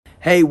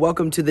Hey,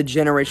 welcome to the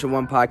Generation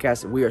One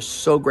podcast. We are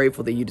so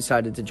grateful that you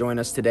decided to join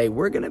us today.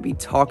 We're going to be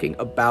talking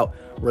about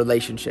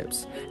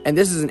relationships. And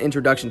this is an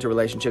introduction to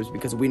relationships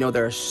because we know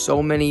there are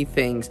so many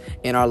things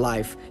in our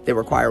life that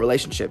require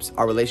relationships.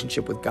 Our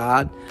relationship with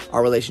God,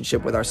 our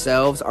relationship with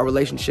ourselves, our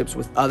relationships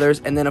with others,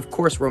 and then of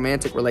course,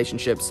 romantic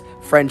relationships,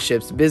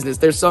 friendships, business.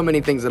 There's so many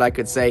things that I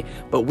could say,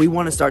 but we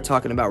want to start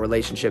talking about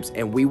relationships,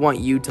 and we want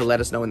you to let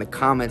us know in the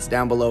comments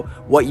down below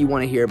what you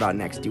want to hear about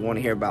next. Do you want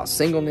to hear about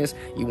singleness?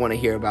 You want to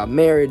hear about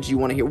marriage? You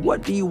want to hear,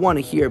 what do you want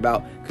to hear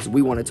about? Because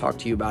we want to talk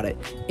to you about it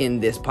in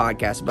this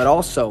podcast. But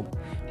also,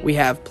 we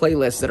have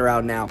playlists that are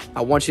out now.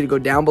 I want you to go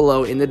down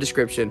below in the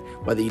description,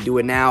 whether you do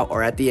it now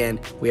or at the end.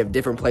 We have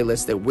different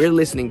playlists that we're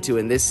listening to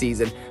in this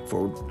season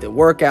for the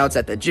workouts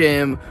at the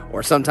gym,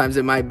 or sometimes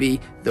it might be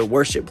the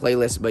worship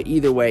playlist. But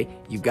either way,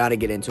 you got to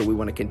get into it. We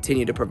want to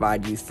continue to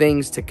provide you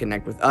things to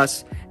connect with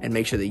us and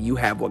make sure that you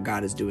have what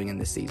God is doing in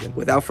this season.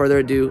 Without further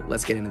ado,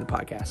 let's get into the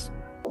podcast.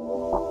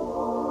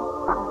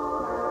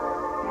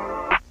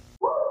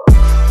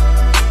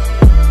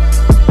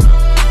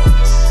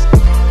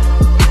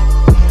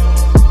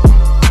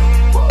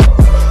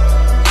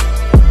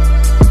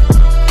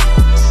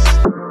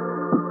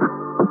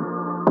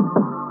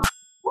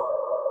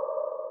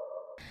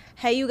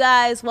 Hey you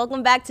guys,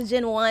 welcome back to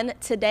Gen 1.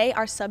 Today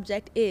our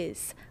subject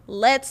is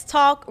let's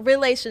talk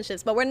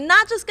relationships. But we're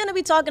not just going to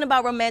be talking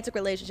about romantic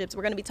relationships.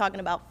 We're going to be talking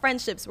about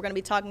friendships. We're going to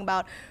be talking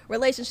about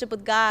relationship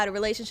with God, a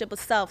relationship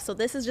with self. So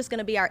this is just going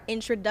to be our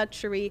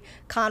introductory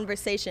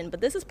conversation.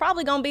 But this is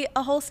probably going to be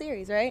a whole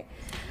series, right?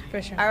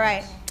 For sure. All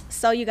right.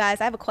 So you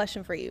guys, I have a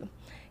question for you.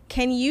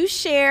 Can you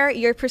share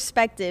your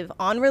perspective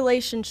on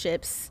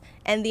relationships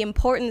and the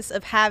importance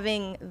of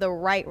having the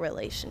right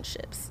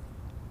relationships?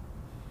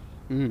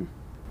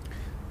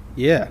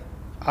 Yeah,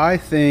 I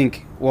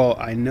think,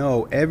 I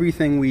know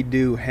everything we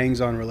do hangs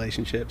on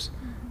relationships.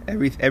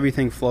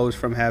 Everything flows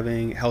from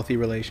having healthy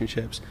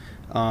relationships.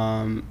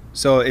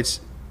 So it's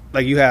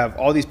like you have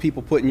all these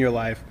people put in your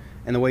life,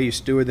 and the way you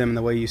steward them and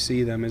the way you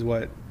see them is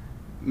what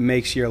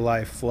makes your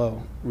life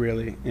flow,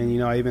 really.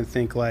 And, I even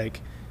think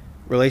like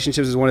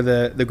relationships is one of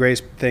the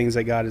greatest things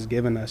that God has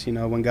given us.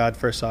 When God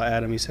first saw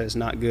Adam, he said it's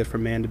not good for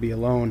man to be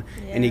alone.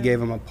 Yeah. And he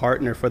gave him a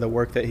partner for the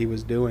work that he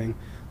was doing.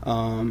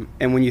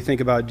 And when you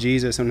think about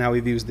Jesus and how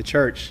he views the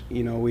church,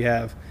 we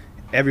have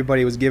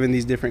everybody was given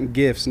these different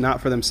gifts, not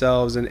for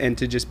themselves and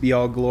to just be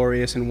all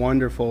glorious and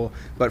wonderful,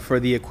 but for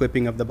the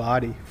equipping of the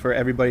body, for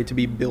everybody to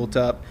be built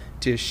up,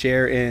 to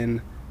share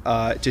in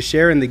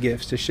the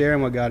gifts, to share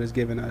in what God has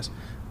given us.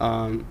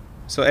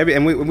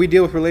 We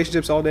deal with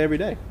relationships all day, every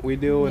day. We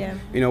deal with,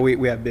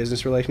 we have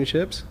business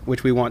relationships,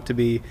 which we want to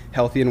be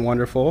healthy and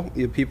wonderful.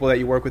 You have people that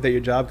you work with at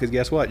your job, because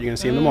guess what? You're going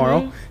to see them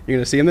tomorrow. You're going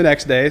to see them the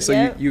next day.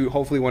 So you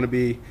hopefully want to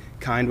be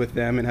kind with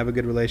them and have a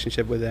good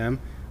relationship with them.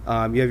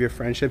 You have your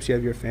friendships, you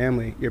have your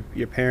family,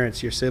 your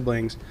parents, your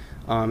siblings,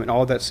 and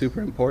all that's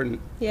super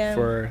important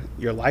for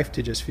your life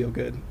to just feel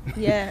good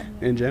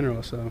in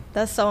general. So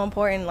that's so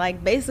important.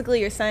 Like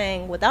basically you're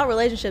saying without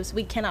relationships,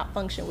 we cannot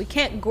function. We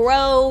can't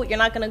grow. You're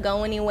not going to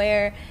go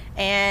anywhere.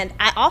 And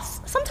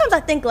sometimes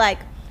I think like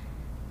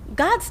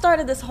God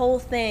started this whole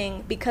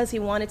thing because he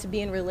wanted to be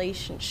in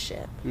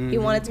relationship. He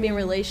wanted to be in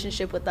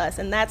relationship with us.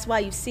 And that's why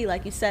you see,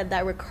 like you said,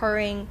 that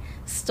recurring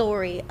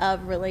story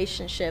of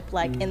relationship,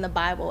 like in the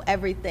Bible,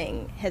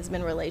 everything has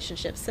been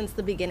relationship since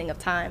the beginning of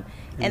time.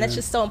 And it's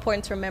just so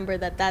important to remember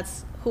that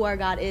that's who our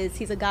God is.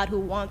 He's a God who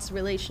wants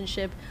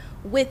relationship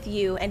with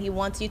you, and he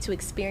wants you to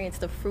experience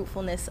the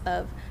fruitfulness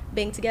of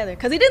being together.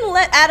 Because he didn't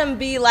let Adam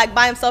be like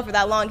by himself for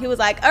that long. He was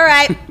like, all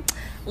right,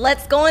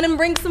 let's go in and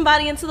bring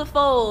somebody into the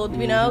fold,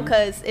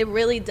 because it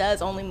really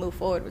does only move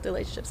forward with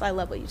relationships. I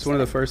love what you said. It's one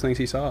of the first things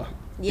he saw.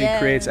 He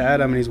creates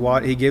Adam,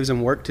 and he gives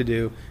him work to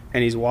do,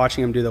 and he's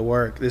watching him do the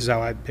work. This is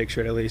how I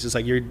picture it, at least. It's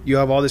like you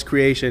have all this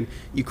creation,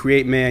 you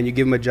create man, you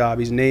give him a job,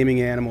 he's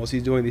naming animals,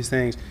 he's doing these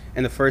things,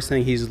 and the first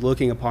thing he's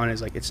looking upon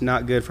is like, it's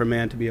not good for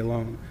man to be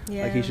alone.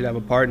 Like he should have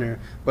a partner.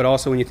 But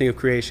also when you think of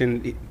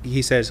creation,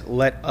 he says,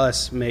 let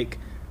us make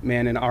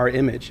man in our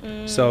image.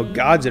 So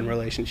God's in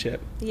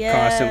relationship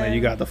constantly.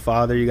 You got the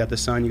Father, you got the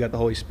Son, you got the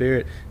Holy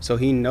Spirit. So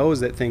he knows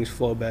that things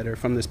flow better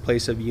from this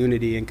place of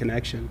unity and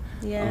connection.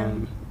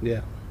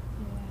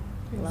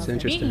 It's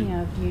interesting. Speaking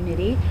of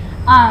unity,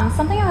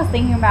 something I was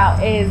thinking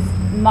about is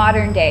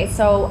modern day.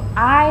 So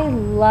I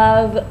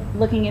love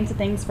looking into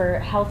things for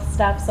health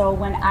stuff. So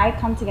when I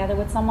come together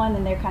with someone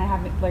and they're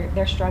kind of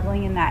they're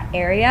struggling in that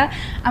area,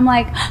 I'm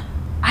like,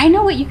 I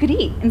know what you could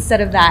eat instead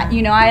of that.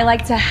 I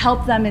like to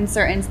help them in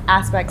certain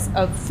aspects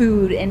of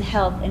food and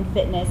health and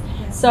fitness.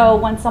 So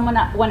when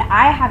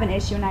I have an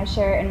issue and I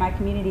share it in my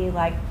community,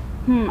 like,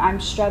 I'm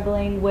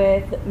struggling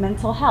with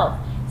mental health,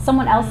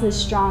 someone else is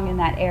strong in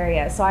that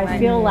area. So I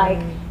feel like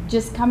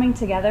just coming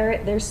together,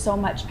 there's so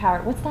much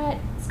power. What's that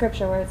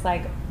scripture where it's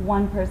like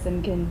one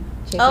person can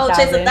chase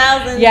a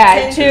thousand?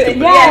 Yeah,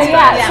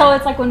 So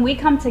it's like when we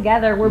come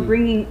together, we're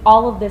bringing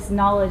all of this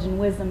knowledge and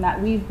wisdom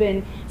that we've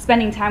been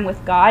spending time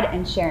with God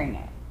and sharing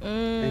it.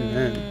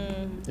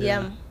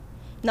 Amen.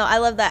 No, I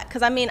love that,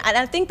 because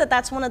I think that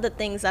that's one of the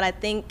things that I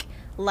think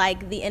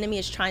like the enemy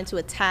is trying to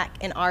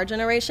attack in our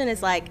generation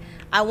is like,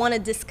 I want to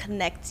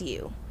disconnect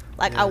you.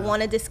 Like, I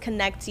want to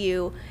disconnect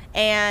you.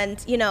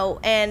 And, you know,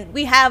 and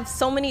we have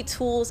so many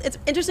tools. It's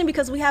interesting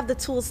because we have the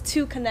tools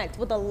to connect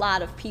with a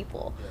lot of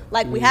people.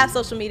 Like, we have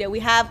social media.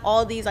 We have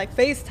all these, like,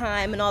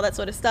 FaceTime and all that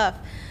sort of stuff.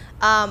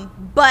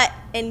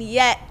 And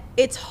yet,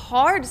 it's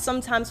hard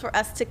sometimes for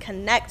us to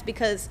connect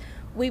because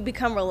we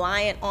become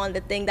reliant on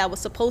the thing that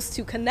was supposed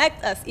to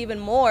connect us even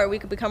more. We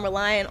could become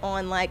reliant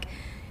on, like,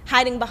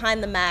 hiding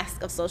behind the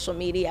mask of social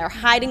media or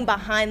hiding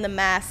behind the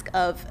mask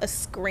of a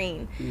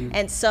screen.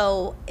 And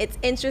so it's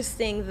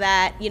interesting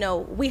that, you know,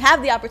 we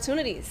have the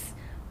opportunities,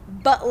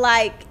 but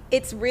like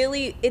it's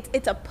really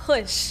it's a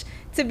push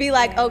to be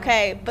like,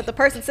 okay, but the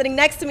person sitting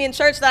next to me in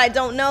church that I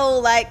don't know,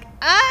 like,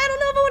 I don't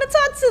know if I want to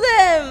talk to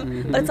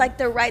them. But it's like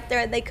they're right there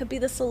and they could be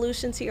the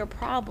solution to your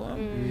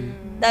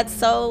problem. That's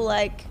so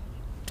like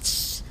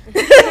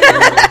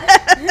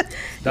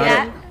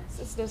Yeah.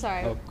 So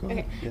sorry. Oh,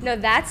 Okay. yeah. No,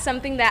 that's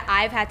something that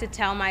I've had to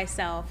tell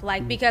myself.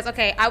 Like, because,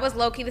 okay, I was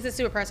low-key, this is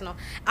super personal.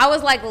 I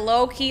was, like,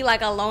 low-key,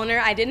 like, a loner.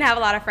 I didn't have a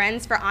lot of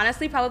friends for,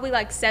 honestly, probably,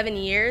 like, 7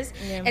 years.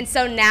 Yeah. And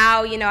so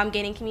now, you know, I'm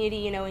gaining community,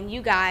 you know, in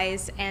you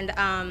guys. And,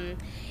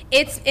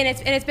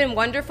 it's been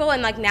wonderful,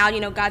 and like now, you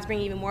know, God's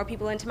bringing even more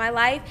people into my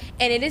life,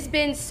 and it has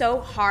been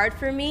so hard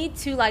for me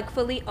to like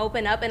fully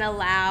open up and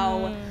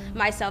allow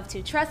myself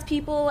to trust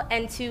people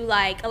and to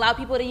like allow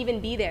people to even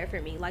be there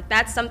for me. Like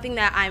that's something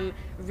that I'm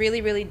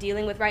really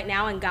dealing with right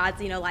now, and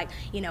God's, you know, like,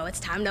 you know, it's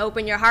time to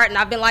open your heart, and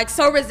I've been like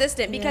so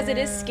resistant because it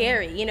is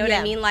scary, you know what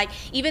I mean? Like,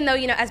 even though,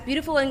 you know, as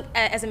beautiful and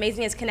as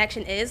amazing as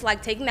connection is,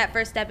 like taking that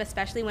first step,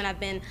 especially when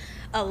I've been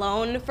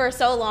alone for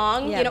so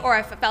long, you know, or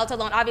I felt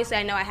alone. Obviously,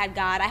 I know I had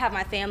God, I have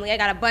my family, I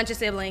got a bunch of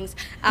siblings,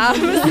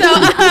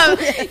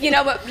 you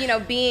know, but, you know,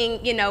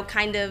 being, you know,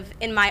 kind of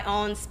in my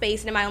own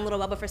space and in my own little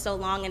bubble for so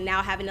long, and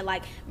now having to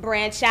like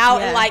branch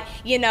out and like,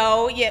 you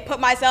know, put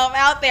myself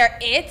out there,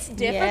 it's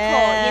difficult,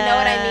 you know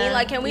what I mean?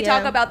 Like, can we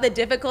talk about the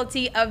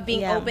difficulty of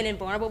being open and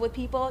vulnerable with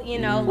people? You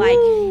know, like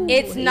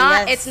it's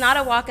not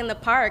a walk in the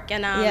park,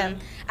 and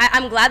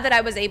I'm glad that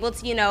I was able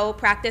to, you know,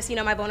 practice, you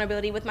know, my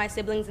vulnerability with my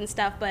siblings and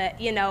stuff, but,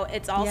 you know,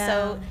 it's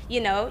also, you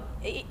know,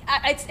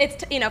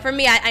 it's you know, for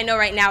me, I know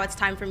right now it's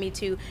time for me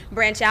to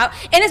branch out,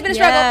 and it's been a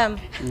struggle.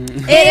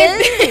 It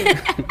is.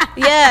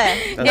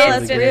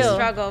 It's been a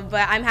struggle,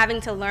 but I'm having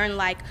to learn,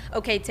 like,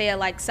 okay, Taya,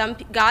 like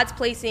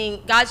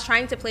God's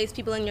trying to place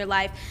people in your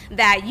life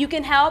that you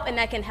can help and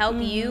that can help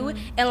you,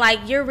 and like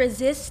you're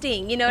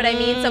resisting, you know what I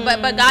mean? So,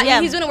 but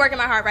God, He's doing a work in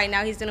my heart right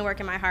now. He's doing a work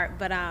in my heart,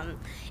 but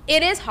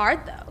it is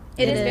hard though.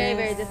 It is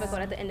very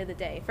difficult at the end of the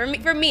day, for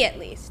me at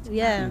least. So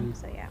yeah.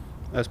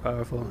 That's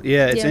powerful.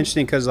 Yeah, it's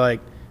interesting because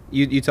like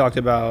you talked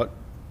about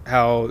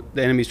how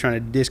the enemy's trying to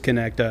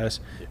disconnect us,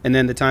 and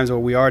then the times where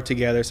we are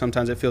together,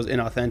 sometimes it feels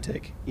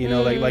inauthentic, you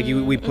know,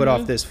 we put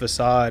off this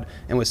facade,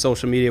 and with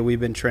social media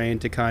we've been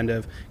trained to kind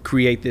of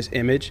create this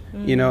image,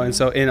 you know,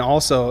 and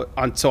also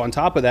on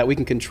top of that, we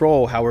can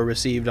control how we're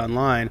received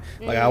online.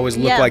 Like I always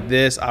look like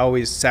this, I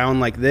always sound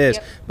like this,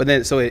 but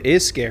then so it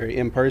is scary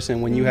in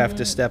person when you have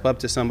to step up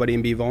to somebody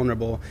and be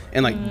vulnerable,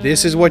 and like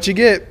this is what you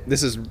get,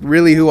 this is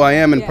really who I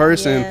am in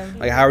person.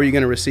 Like how are you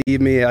going to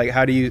receive me? Like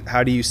how do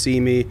you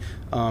see me?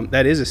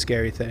 That is a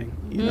scary thing,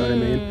 you know what I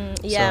mean?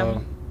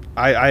 So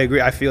I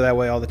agree. I feel that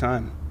way all the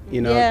time,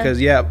 you know,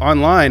 because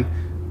online,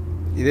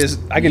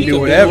 I can do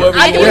whatever.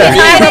 I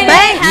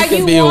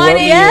can be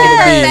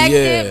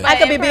I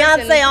could be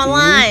Beyonce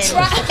online,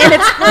 and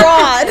it's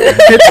fraud.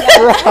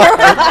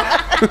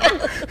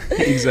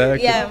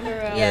 Exactly.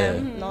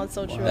 No, it's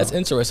so true. That's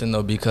interesting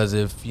though, because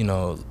if, you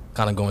know,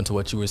 kind of going to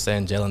what you were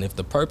saying, Jalen, if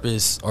the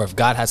purpose, or if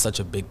God has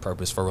such a big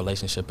purpose for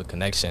relationship and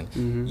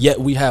connection, yet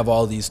we have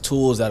all these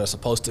tools that are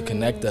supposed to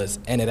connect us,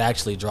 and it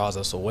actually draws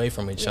us away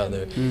from each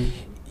other.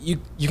 You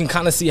can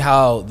kind of see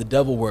how the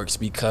devil works,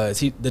 because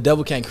the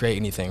devil can't create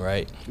anything,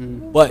 right?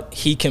 But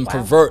he can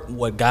pervert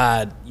what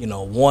God, you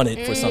know,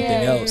 wanted for something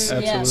else.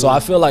 So I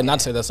feel like, not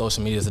to say that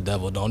social media is the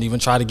devil, don't even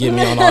try to get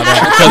me on all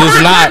that, because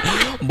it's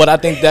not. But I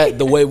think that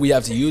the way we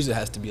have to use it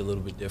has to be a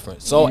little bit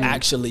different. So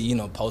actually, you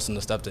know, posting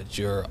the stuff that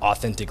you're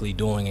authentically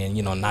doing, and,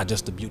 you know, not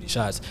just the beauty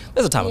shots.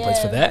 There's a time and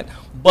place for that.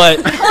 But,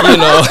 you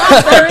know,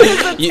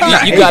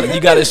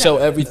 you got to show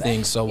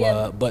everything.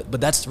 So,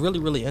 but that's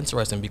really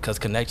interesting, because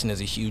connection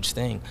is a huge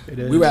thing.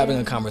 We were having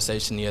a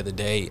conversation the other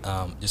day,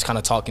 just kind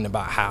of talking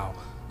about how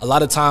a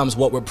lot of times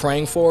what we're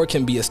praying for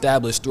can be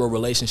established through a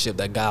relationship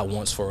that God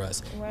wants for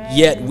us.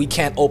 Yet we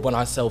can't open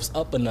ourselves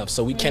up enough,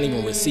 so we can't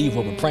even receive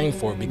what we're praying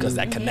for, because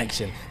that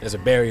connection, there's a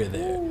barrier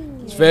there.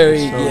 It's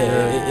very,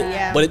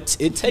 but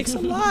it takes a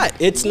lot.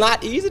 It's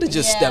not easy to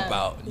just step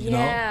out, you know?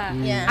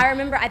 I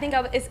remember, I think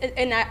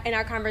in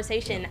our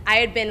conversation, I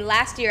had been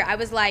last year, I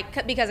was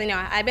like, because I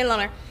know I've been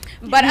loner,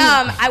 but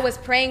I was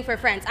praying for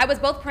friends. I was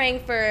both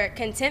praying for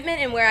contentment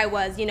and where I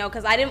was, you know,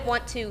 because I didn't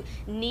want to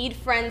need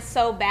friends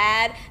so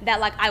bad that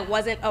like I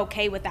wasn't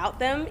okay without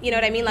them, you know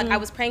what I mean? Like I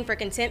was praying for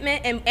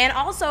contentment, and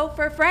also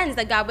for friends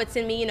that God would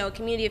send me, you know, a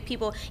community of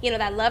people, you know,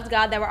 that loved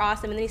God, that were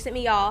awesome, and then he sent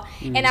me y'all.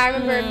 And I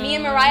remember me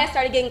and Mariah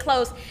started getting close,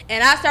 close,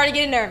 and I started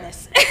getting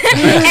nervous. And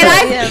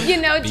I,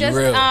 you know, just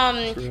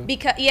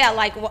because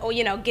like,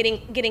 you know,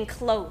 getting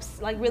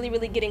close, like really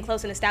getting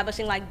close and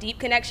establishing like deep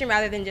connection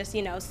rather than just,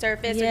 you know,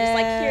 surface or just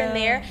like here and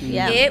there.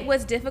 It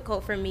was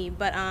difficult for me,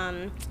 but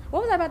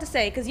what was I about to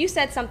say? Because you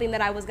said something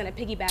that I was going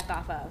to piggyback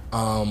off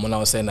of. When I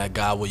was saying that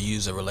God will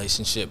use a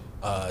relationship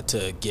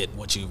to get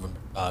what you've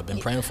been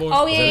praying for.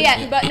 Oh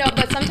yeah.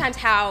 But sometimes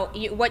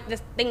what the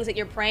things that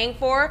you're praying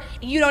for,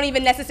 you don't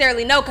even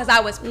necessarily know, because I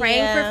was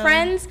praying for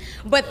friends,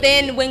 but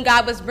then when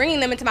God was bringing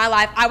them into my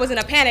life, I was in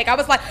a panic. I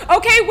was like,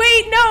 okay,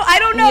 wait, no, I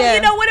don't know,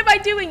 you know, what am I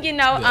doing, you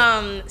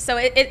know? So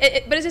but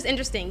it's just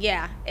interesting,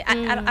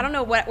 I don't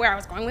know where I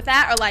was going with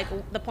that, or like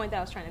the point that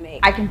I was trying to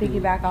make. I can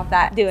piggyback off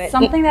that. Do it.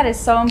 Something that is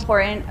so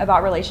important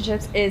about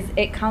relationships is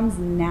it comes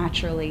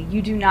naturally.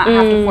 You do not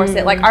have to force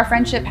it. Like, our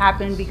friendship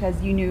happened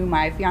because you knew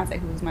my fiance,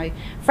 who was my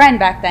friend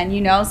back then, you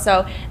know?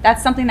 So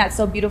that's something that's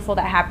so beautiful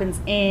that happens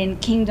in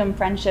kingdom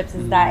friendships,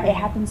 is that it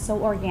happens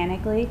so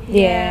organically.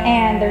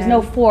 And there's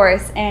no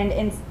force.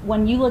 And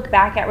when you look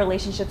back at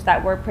relationships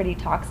that were pretty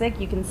toxic,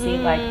 you can see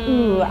like,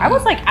 ooh, I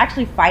was like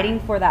actually fighting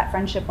for that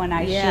friendship when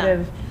I should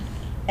have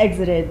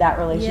exited that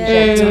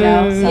relationship, you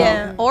know?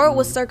 So. Or it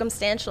was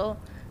circumstantial.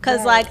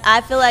 Because, like,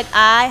 I feel like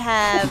I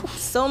have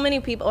so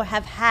many people, or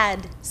have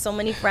had so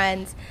many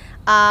friends,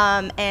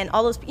 and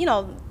all those, you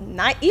know,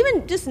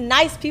 even just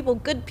nice people,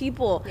 good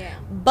people.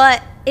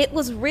 But it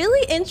was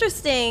really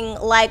interesting,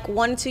 like,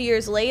 1 or 2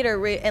 years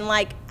later, and,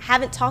 like,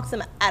 haven't talked to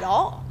them at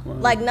all.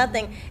 Like,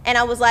 nothing. And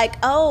I was like,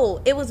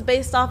 oh, it was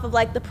based off of,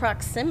 like, the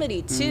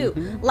proximity, too.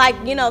 Like,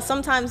 you know,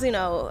 sometimes, you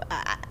know,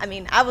 I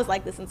mean, I was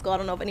like this in school. I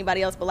don't know if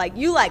anybody else, but, like,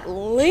 you, like,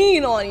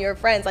 lean on your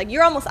friends. Like,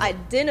 you're almost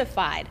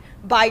identified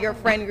by your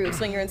friend groups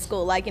when you're in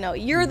school. Like, you know,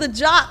 you're the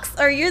jocks,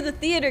 or you're the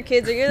theater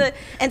kids, or you're the,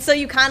 and so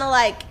you kind of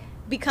like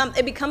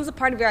it becomes a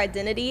part of your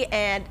identity.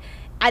 And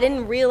I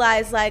didn't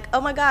realize, like,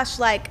 oh my gosh,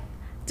 like,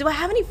 do I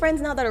have any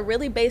friends now that are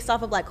really based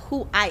off of like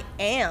who I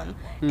am,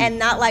 and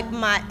not like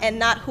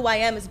not who I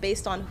am is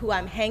based on who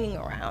I'm hanging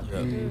around.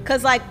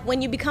 Because like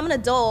when you become an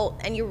adult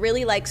and you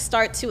really like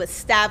start to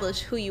establish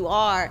who you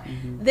are,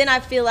 then I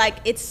feel like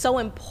it's so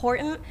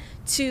important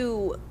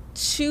to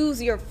choose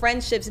your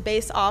friendships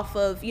based off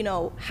of, you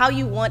know, how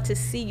you want to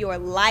see your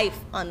life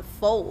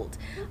unfold.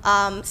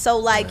 So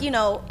like, you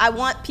know, I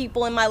want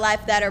people in my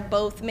life that are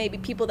both maybe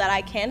people that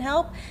I can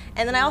help,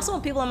 and then I also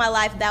want people in my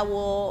life that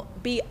will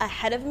be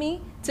ahead of me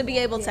to be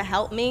able to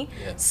help me.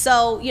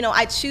 So, you know,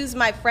 I choose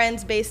my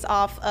friends based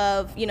off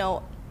of, you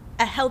know,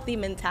 a healthy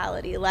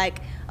mentality. Like,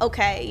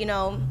 okay, you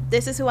know,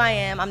 this is who I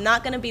am. I'm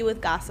not going to be with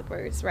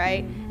gossipers,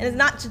 right? And it's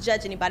not to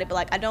judge anybody, but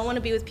like, I don't want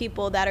to be with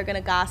people that are going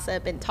to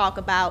gossip and talk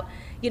about,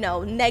 you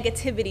know,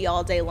 negativity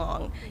all day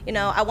long. You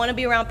know, I want to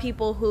be around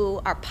people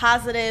who are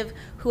positive,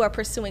 who are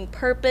pursuing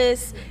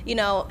purpose, you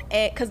know,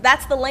 because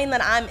that's the lane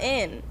that I'm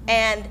in.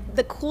 And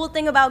the cool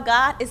thing about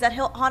God is that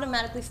he'll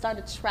automatically start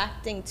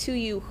attracting to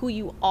you who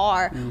you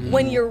are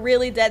when you're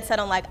really dead set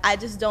on like, I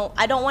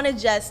don't want to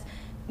just,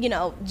 you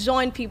know,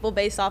 join people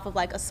based off of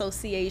like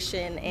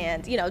association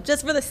and, you know,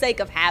 just for the sake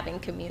of having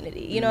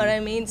community, you know what I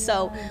mean?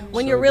 So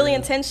when you're really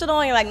intentional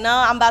and you're like, no,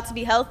 I'm about to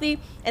be healthy,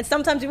 and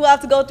sometimes you will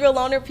have to go through a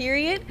loner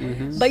period,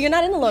 but you're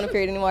not in the loner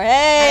period anymore.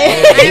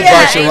 Hey,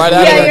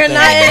 you're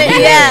not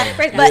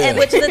in it,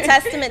 which is a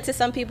testament to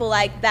some people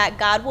like that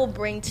God will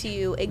bring to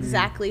you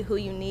exactly who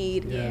you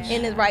need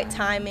in the right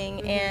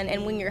timing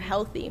and when you're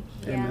healthy.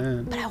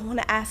 But I want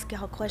to ask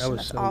y'all a question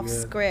that's off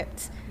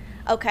script.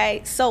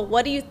 Okay, so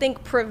what do you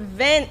think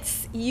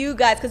prevents you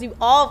guys, because you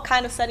all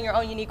kind of said in your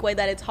own unique way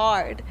that it's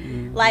hard,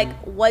 like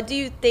what do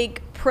you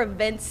think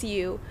prevents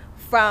you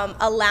from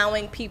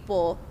allowing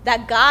people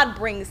that God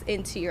brings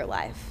into your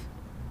life?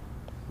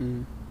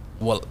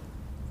 Well,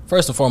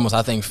 first and foremost,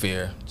 I think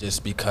fear,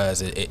 just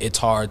because it's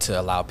hard to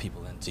allow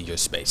people into your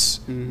space.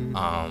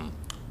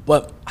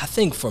 But I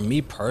think for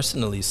me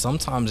personally,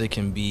 sometimes it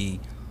can be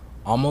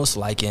almost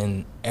like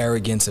an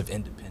arrogance of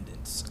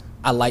independence.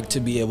 I like to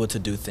be able to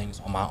do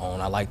things on my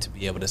own. I like to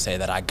be able to say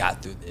that I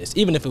got through this,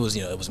 even if it was,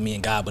 you know, it was me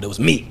and God, but it was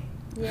me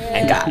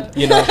and God,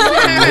 you know.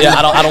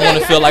 I don't want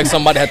to feel like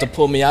somebody had to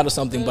pull me out of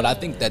something, but I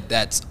think that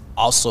that's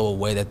also a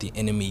way that the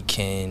enemy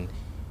can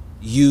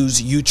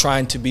use you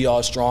trying to be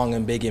all strong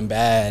and big and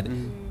bad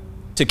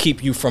to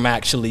keep you from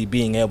actually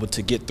being able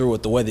to get through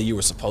it the way that you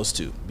were supposed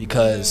to.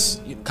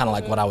 Because kind of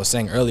like what I was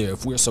saying earlier,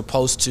 if we're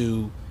supposed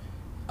to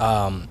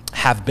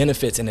have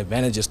benefits and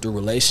advantages through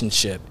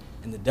relationship,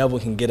 and the devil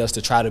can get us to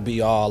try to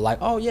be all like,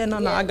 oh yeah, no,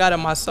 I got it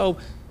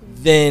myself,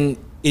 then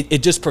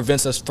it just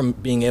prevents us from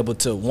being able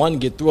to, one,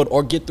 get through it,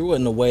 or get through it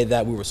in the way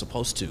that we were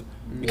supposed to.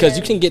 Because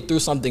you can get through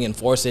something and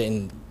force it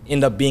and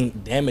end up being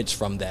damaged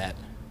from that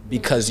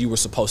because you were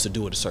supposed to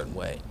do it a certain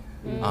way.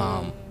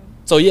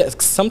 So yeah,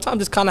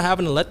 sometimes it's kind of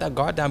having to let that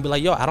guard down, be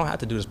like, yo, I don't have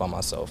to do this by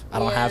myself. I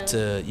don't have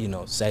to, you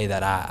know, say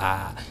that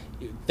I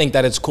think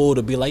that it's cool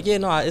to be like, yeah,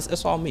 no,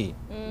 it's all me.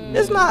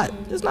 It's not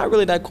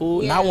really that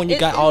cool. Not when you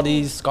got all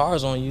these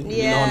scars on you,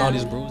 you know, and all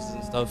these bruises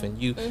and stuff,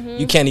 and you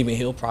can't even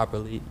heal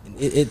properly.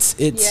 You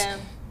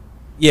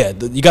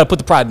got to put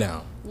the pride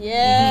down.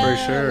 Yeah.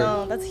 For sure.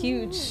 No, that's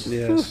huge.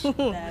 Yes.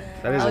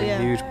 That is Oh, a yeah.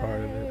 huge part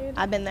of it.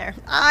 I've been there.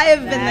 I have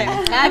been there.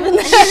 I've been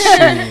there.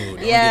 Shoot,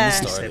 don't Yeah.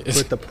 get me started.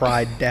 Put the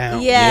pride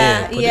down.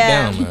 Yeah. Put it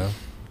down, man.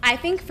 I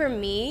think for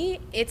me,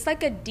 it's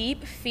like a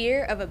deep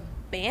fear of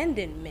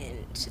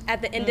abandonment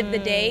at the end of the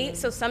day.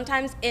 So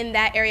sometimes in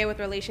that area with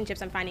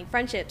relationships, I'm finding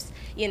friendships,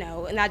 you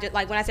know, and not just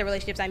like when I say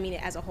relationships, I mean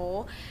it as a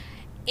whole.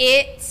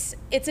 It's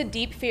a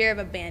deep fear of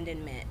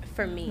abandonment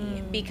for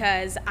me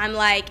because I'm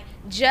like,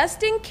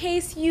 just in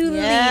case you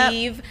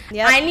leave,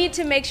 I need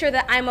to make sure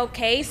that I'm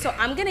okay. So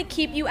I'm going to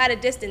keep you at a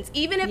distance.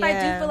 Even if I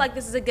do feel like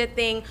this is a good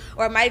thing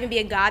or it might even be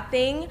a God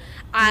thing,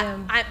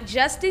 I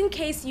just in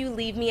case you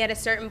leave me at a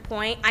certain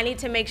point, I need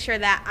to make sure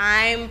that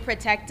I'm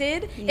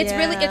protected. It's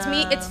really, it's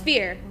me, it's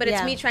fear, but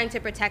it's me trying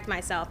to protect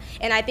myself.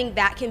 And I think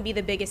that can be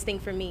the biggest thing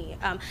for me.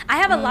 I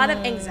have a lot of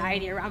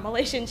anxiety around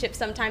relationships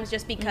sometimes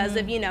just because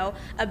of,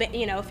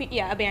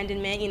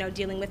 abandonment,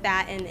 dealing with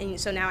that. And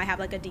so now I have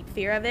like a deep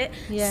fear of it.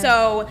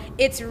 So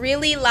it's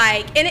really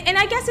like, and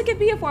I guess it could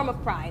be a form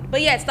of pride,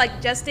 but yeah, it's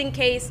like just in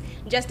case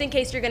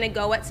you're gonna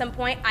go at some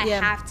point, I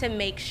have to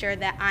make sure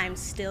that I'm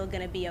still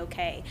gonna be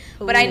okay.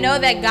 But I know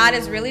that God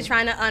is really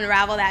trying to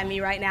unravel that in me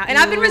right now, and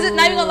I've been resisting.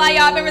 Not even gonna lie,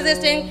 y'all, I've been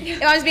resisting.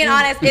 If I'm just being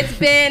honest,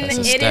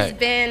 it has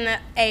been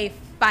a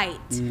fight.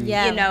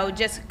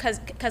 Just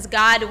because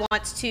God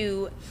wants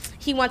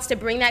to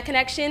bring that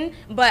connection,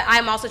 but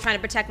I'm also trying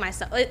to protect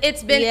myself.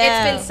 It's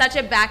been such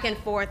a back and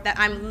forth that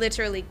I'm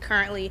literally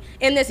currently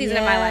in this season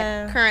of my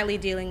life currently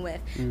dealing with.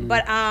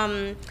 But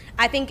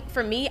I think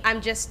for me,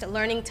 I'm just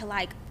learning to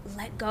like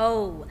let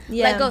go,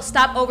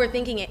 stop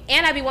overthinking it,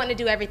 and I be wanting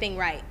to do everything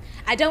right.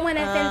 I don't want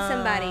to offend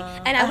somebody,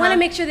 and I want to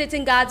make sure that it's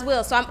in God's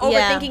will. So I'm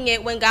overthinking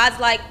it when God's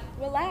like,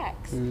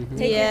 relax,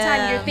 take your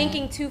time. You're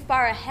thinking too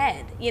far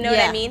ahead. You know what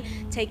I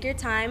mean? Take your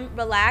time,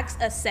 relax,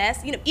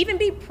 assess. Even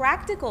be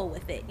practical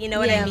with it. You know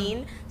what I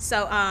mean?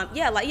 So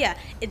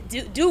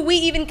do we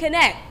even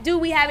connect? Do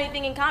we have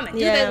anything in common? Do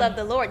they love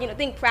the Lord?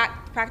 Think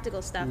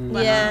practical stuff.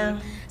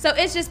 But, so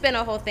it's just been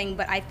a whole thing.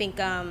 But I think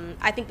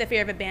the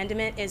fear of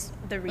abandonment is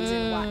the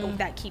reason why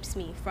that keeps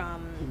me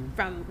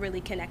from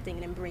really connecting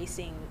and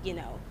embracing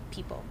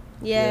people.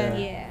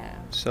 Yeah.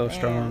 So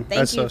strong. Thank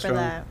That's you so for strong.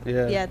 that.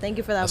 Yeah. Thank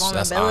you for that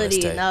That's vulnerability.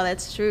 honest take. No,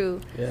 that's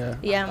true.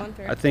 Yeah.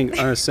 I think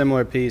on a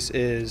similar piece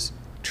is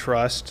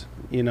trust,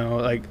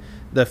 like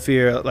the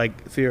fear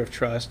of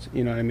trust,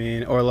 you know what I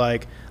mean? Or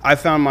like I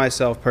found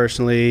myself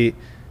personally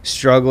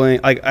struggling,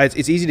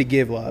 it's easy to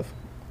give love.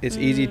 It's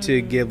easy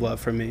to give love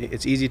for me.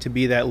 It's easy to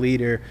be that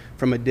leader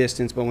from a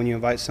distance, but when you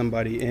invite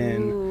somebody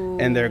in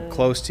and they're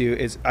close to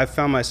you, I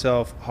found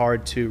myself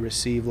hard to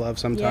receive love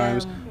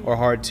sometimes or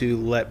hard to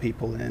let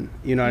people in.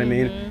 You know what I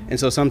mean? And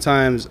so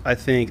sometimes I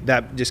think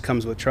that just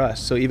comes with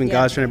trust. So even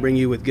God's trying to bring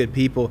you with good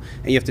people,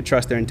 and you have to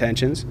trust their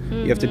intentions.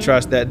 You have to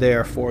trust that they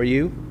are for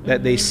you,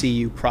 that they see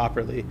you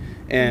properly.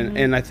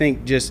 And I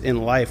think just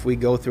in life, we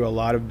go through a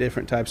lot of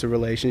different types of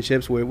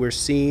relationships where we're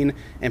seen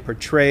and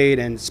portrayed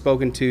and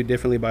spoken to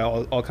differently by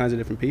all kinds of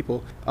different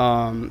people.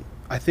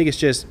 I think it's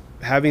just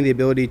having the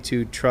ability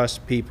to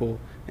trust people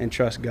and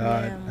trust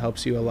God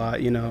helps you a lot,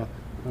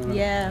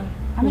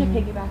 I'm going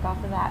to piggyback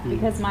off of that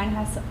because mine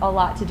has a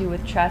lot to do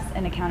with trust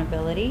and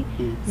accountability.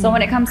 So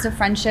when it comes to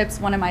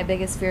friendships, one of my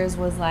biggest fears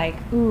was like,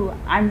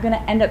 I'm going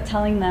to end up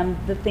telling them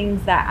the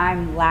things that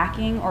I'm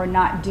lacking or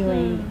not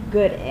doing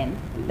good in,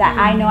 that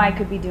I know I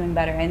could be doing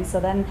better in. So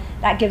then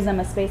that gives them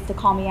a space to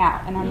call me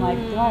out. And I'm like,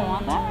 do I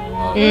want that right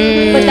now?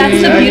 But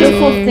that's the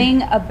beautiful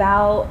thing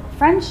about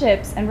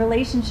friendships and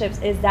relationships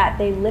is that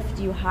they lift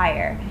you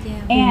higher.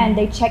 And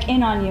they check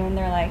in on you and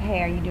they're like,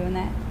 hey, are you doing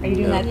that? Are you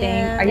doing that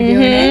thing? Are you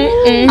doing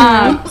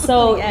it?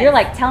 So you're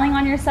like telling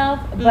on yourself,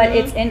 but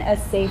it's in a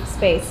safe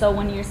space. So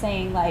when you're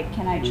saying like,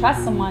 can I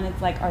trust someone?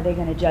 It's like, are they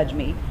going to judge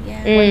me?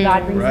 When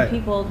God brings in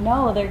people,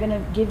 no, they're going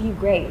to give you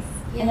grace.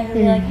 And they're going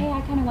to be like, hey,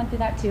 I kind of went through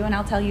that too, and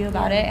I'll tell you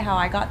about it, how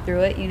I got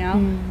through it,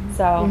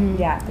 So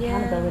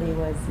accountability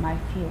was my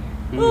fear.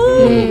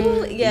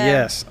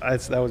 Yes,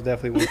 that was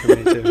definitely one for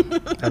me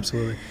too.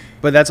 Absolutely.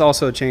 But that's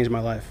also changed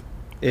my life.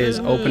 Is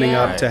opening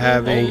up to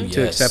having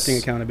to accepting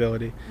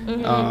accountability.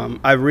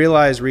 I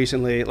realized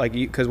recently,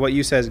 because what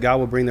you said is God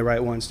will bring the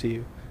right ones to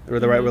you, or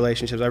the right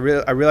relationships. I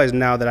realize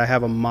now that I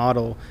have a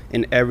model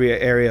in every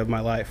area of my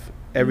life.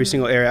 Every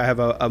single area, I have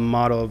a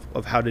model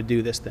of how to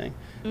do this thing.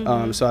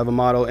 So I have a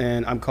model,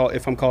 and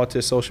if I'm called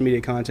to social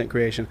media content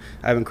creation,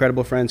 I have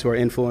incredible friends who are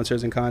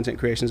influencers and content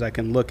creations I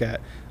can look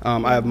at.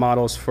 I have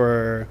models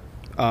for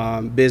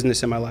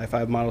business in my life. I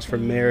have models for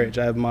marriage.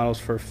 I have models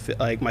for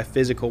my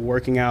physical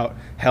working out,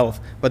 health.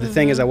 But the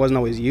thing is, I wasn't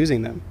always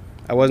using them.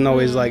 I wasn't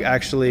always like I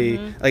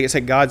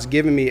said, God's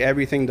given me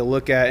everything to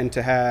look at and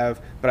to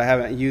have, but I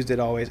haven't used it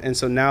always. And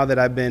so now that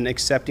I've been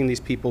accepting these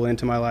people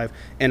into my life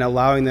and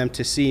allowing them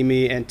to see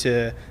me and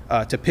to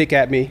pick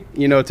at me,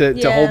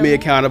 to hold me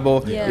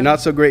accountable. You're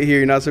not so great here.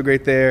 You're not so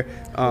great there.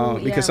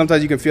 Because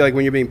sometimes you can feel like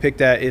when you're being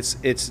picked at,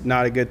 it's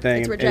not a good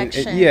thing. It's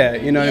rejection.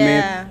 You know what I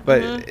mean?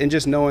 But and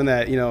just knowing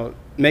that,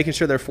 making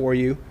sure they're for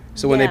you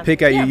So when they Yeah.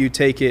 pick at Yeah. you, you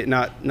take it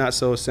not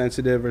so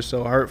sensitive or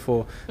so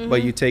hurtful,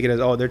 but you take it as,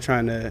 oh, they're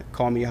trying to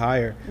call me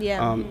higher.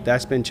 Yeah.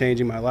 That's been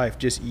changing my life.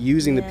 Just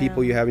using the Yeah.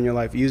 people you have in your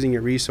life, using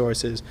your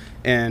resources,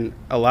 and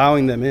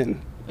allowing them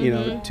in,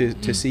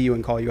 to see you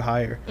and call you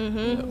higher.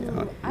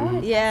 I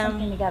want to Yeah. put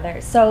something together.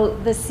 So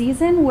the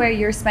season where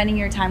you're spending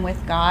your time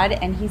with God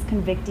and He's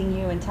convicting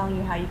you and telling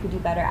you how you could do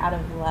better out of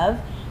love.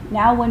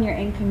 Now when you're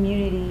in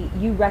community,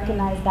 you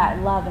recognize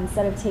that love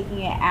instead of taking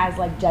it as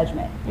like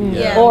judgment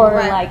Yeah. or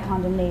Right. like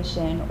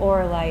condemnation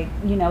or like,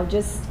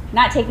 just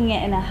not taking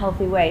it in a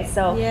healthy way.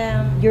 So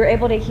Yeah. you're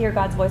able to hear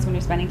God's voice when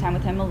you're spending time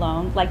with Him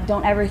alone. Like,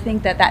 don't ever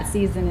think that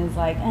season is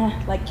like,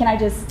 can I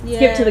just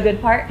skip to the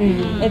good part?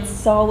 It's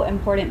so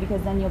important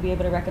because then you'll be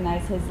able to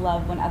recognize His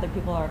love when other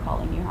people are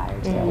calling you higher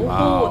too.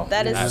 Wow. Ooh,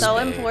 that is That's so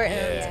big. important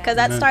Yeah. because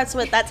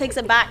that takes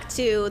it back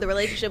to the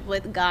relationship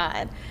with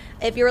God.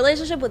 If your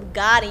relationship with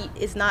God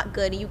is not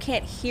good and you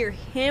can't hear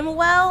Him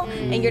well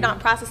and you're not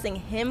processing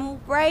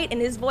Him right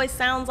and His voice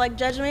sounds like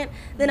judgment,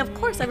 then of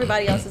course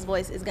everybody else's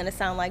voice is going to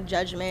sound like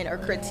judgment or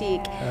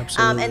critique.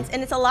 Absolutely.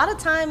 And it's a lot of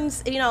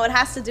times, it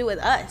has to do with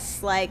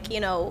us. Like,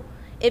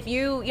 if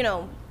you're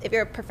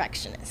a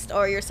perfectionist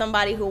or you're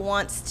somebody who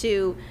wants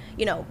to,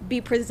 be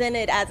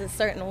presented as a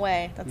certain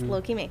way, that's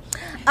low-key me.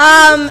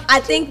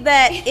 I think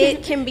that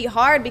it can be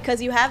hard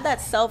because you have that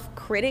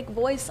self-critic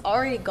voice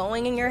already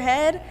going in your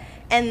head.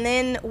 And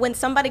then when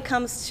somebody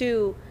comes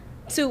to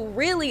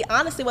really,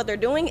 honestly, what they're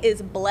doing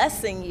is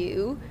blessing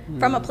you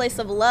from a place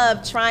of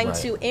love, trying Right.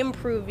 to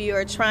improve you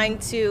or trying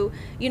to,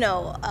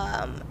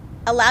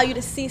 allow you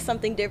to see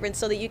something different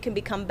so that you can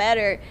become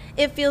better.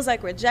 It feels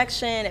like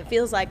rejection. It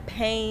feels like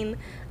pain.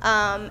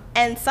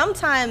 And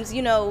sometimes,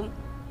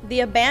 the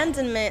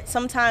abandonment,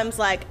 sometimes,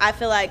 like, I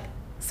feel like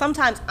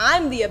sometimes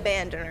I'm the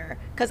abandoner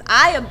because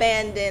I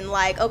abandon,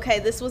 like, okay,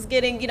 this was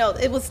getting,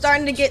 it was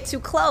starting to get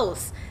too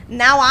close.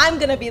 Now I'm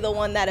going to be the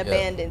one that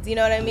abandons. You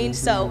know what I mean?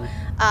 So,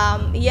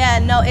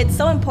 it's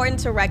so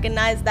important to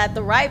recognize that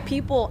the right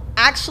people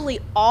actually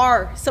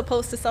are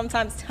supposed to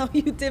sometimes tell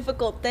you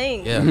difficult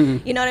things. Yeah.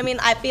 You know what I mean?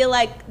 I feel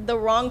like the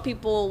wrong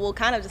people will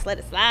kind of just let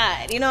it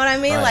slide. You know what I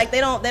mean? Right. Like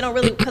they don't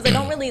really, because they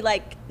don't really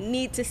like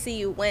need to see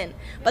you win.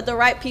 But the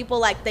right people,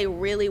 like, they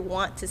really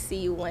want to see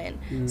you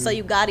win. So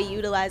you got to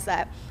utilize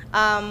that.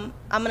 I'm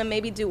gonna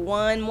maybe do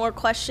one more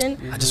question.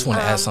 I just want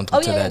to add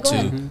something to that go too.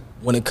 ahead.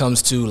 When it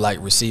comes to like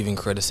receiving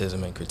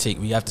criticism and critique,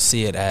 we have to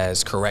see it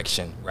as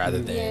correction rather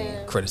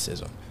than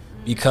criticism.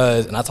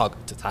 Because, and I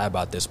talked to Ty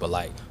about this, but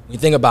like when you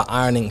think about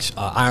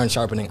iron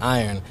sharpening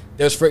iron,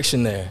 there's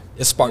friction there.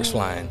 It's sparks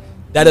flying.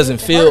 That doesn't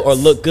feel or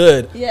look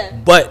good. Yeah.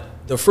 But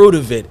the fruit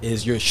of it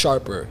is you're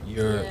sharper.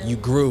 You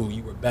grew.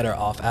 You were better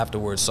off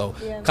afterwards. So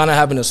kind of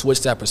having to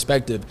switch that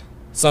perspective.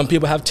 Some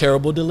people have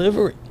terrible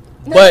delivery.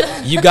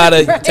 But you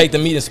gotta take the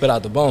meat and spit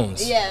out the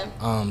bones. Yeah.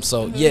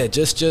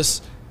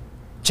 Just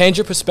change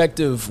your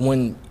perspective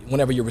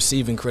whenever you're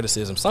receiving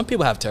criticism. Some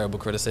people have terrible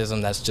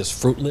criticism that's just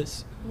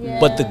fruitless.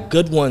 But the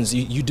good ones,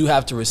 you do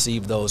have to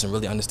receive those and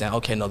really understand,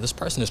 okay, no, this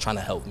person is trying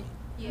to help me.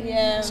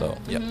 Yeah. So,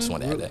 just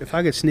want to add that. If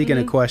I could sneak in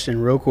a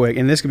question real quick,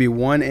 and this could be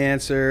one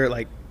answer,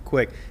 like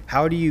quick.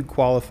 How do you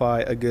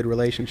qualify a good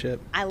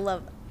relationship?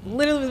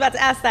 Literally was about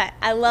to ask that.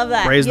 I love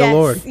that. Praise the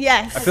Lord.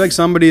 Yes. I feel like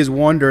somebody is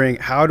wondering,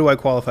 how do I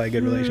qualify a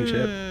good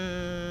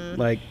relationship?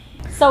 Like,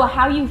 So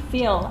how you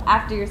feel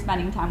after you're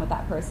spending time with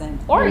that person,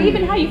 or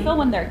even how you feel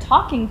when they're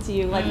talking to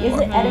you, like, is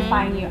it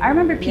edifying you? I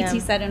remember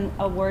PT said in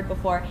a word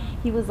before,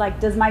 he was like,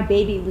 does my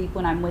baby leap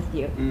when I'm with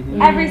you?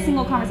 Every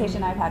single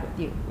conversation I've had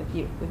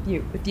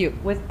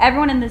with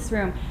everyone in this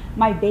room,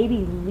 my baby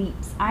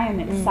leaps. I am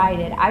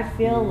excited. I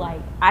feel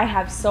like I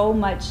have so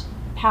much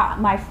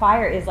my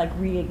fire is like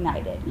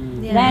reignited.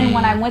 Then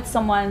when I'm with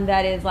someone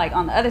that is like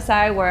on the other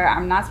side where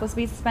I'm not supposed to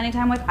be spending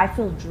time with, I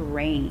feel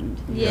drained.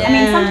 I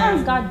mean,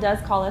 sometimes God does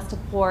call us to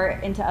pour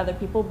into other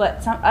people,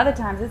 but some other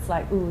times it's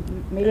like, ooh,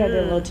 maybe I did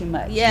a little too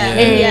much.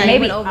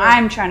 Maybe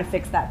I'm trying to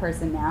fix that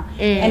person now,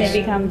 and it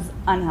becomes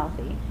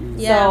unhealthy.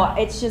 So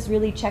it's just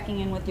really checking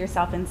in with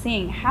yourself and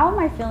seeing, how am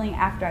I feeling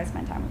after I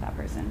spend time with that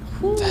person?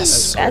 That's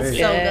so That's good.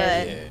 so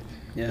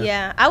good.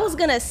 Yeah. I was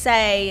gonna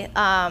say,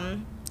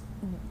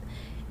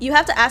 you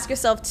have to ask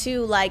yourself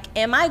too, like,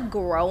 am I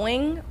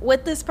growing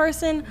with this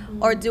person,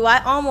 or do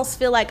I almost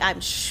feel like I'm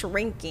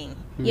shrinking?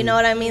 You know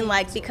what I mean?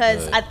 Like,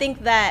 because I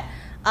think that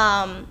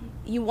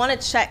you want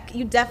to check,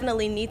 you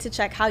definitely need to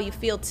check how you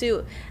feel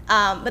too.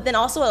 But then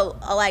also,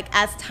 like,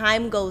 as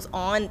time goes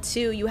on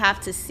too, you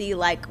have to see,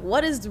 like,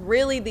 what is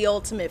really the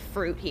ultimate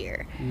fruit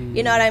here?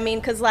 You know what I mean?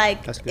 Because,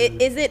 like,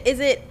 is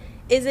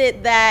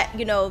it that,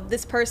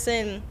 this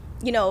person,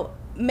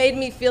 made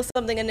me feel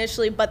something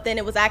initially, but then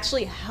it was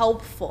actually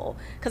helpful?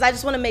 Because I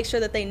just want to make sure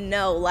that they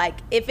know, like,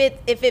 if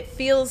it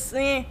feels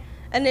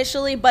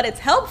initially, but it's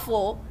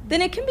helpful,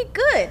 then it can be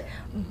good.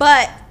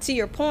 But to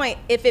your point,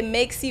 if it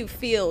makes you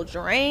feel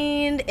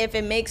drained, if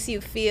it makes you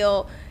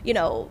feel,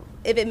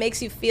 if it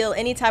makes you feel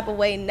any type of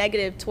way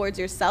negative towards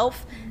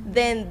yourself,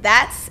 then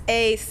that's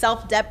a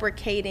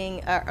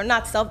self-deprecating, or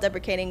not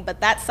self-deprecating,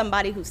 but that's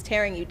somebody who's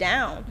tearing you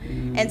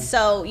down. And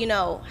so,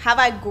 have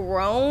I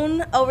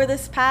grown over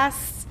this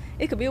past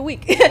it could be a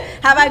week.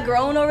 Have I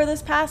grown over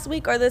this past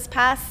week or this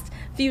past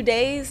few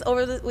days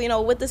over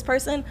the, with this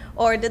person,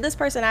 or did this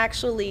person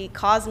actually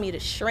cause me to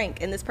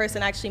shrink, and this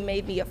person actually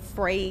made me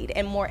afraid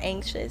and more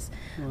anxious?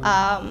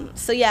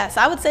 So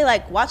I would say,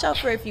 like, watch out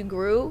for if you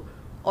grew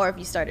or if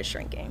you started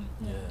shrinking.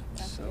 Yeah.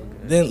 So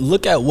good. Then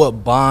look at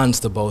what bonds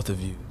the both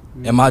of you.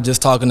 Am I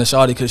just talking to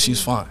Shawty because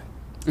she's fine?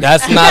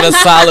 That's not a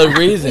solid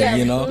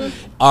reason,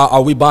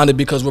 Are we bonded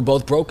because we're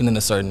both broken in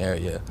a certain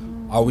area?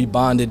 Are we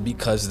bonded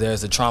because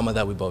there's a trauma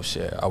that we both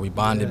share? Are we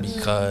bonded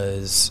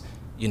because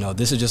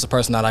this is just a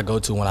person that I go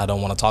to when I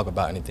don't want to talk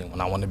about anything,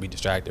 when I want to be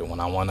distracted, when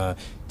I want to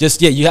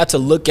you have to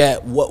look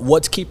at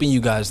what's keeping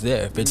you guys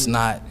there. If it's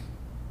not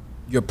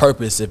your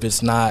purpose, if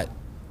it's not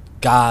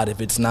God,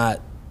 if it's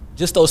not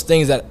just those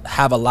things that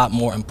have a lot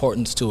more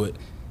importance to it,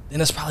 then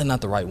it's probably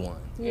not the right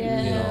one.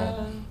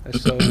 Yeah.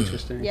 That's so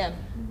interesting. Yeah.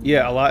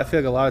 Yeah, I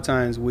feel like a lot of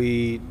times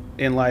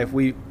in life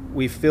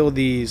we fill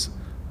these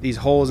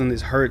holes and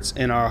these hurts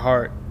in our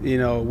heart,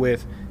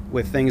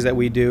 with things that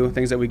we do,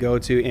 things that we go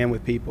to, and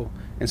with people.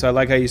 And so I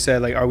like how you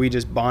said, like, are we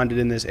just bonded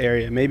in this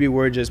area? Maybe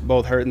we're just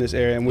both hurt in this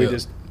area, and we're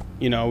just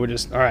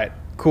all right,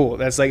 cool.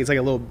 That's like, it's like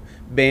a little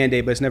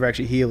Band-Aid, but it's never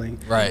actually healing.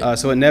 Right.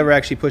 So it never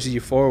actually pushes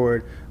you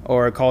forward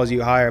or calls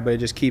you higher, but it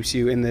just keeps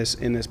you in this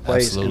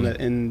place.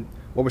 And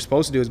what we're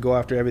supposed to do is go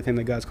after everything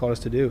that God's called us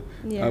to do.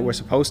 Yeah. We're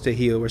supposed to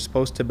heal. We're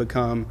supposed to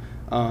become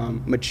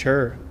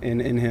mature in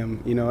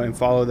Him, and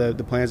follow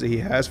the plans that He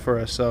has for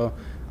us. So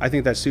I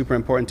think that's super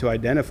important to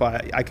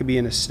identify. I could be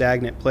in a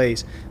stagnant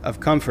place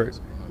of comfort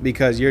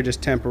because you're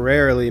just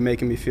temporarily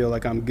making me feel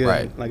like I'm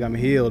good, like I'm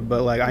healed.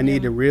 But like I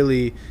need to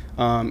really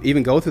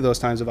even go through those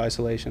times of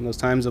isolation, those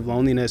times of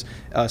loneliness,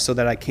 so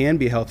that I can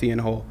be healthy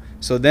and whole.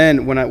 So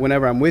then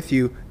whenever I'm with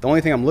you, the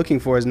only thing I'm looking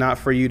for is not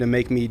for you to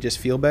make me just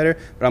feel better,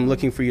 but I'm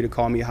looking for you to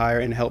call me higher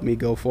and help me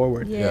go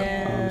forward.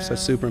 Yeah. So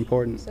it's super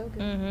important. So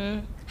good.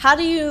 Mm-hmm. How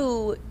do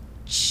you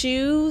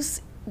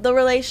choose the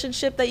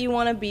relationship that you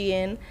want to be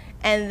in,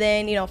 and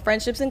then,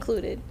 friendships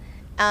included?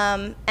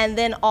 And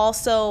then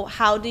also,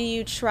 how do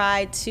you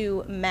try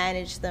to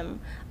manage them?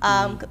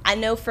 I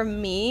know for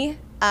me,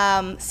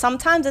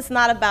 sometimes it's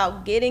not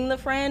about getting the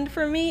friend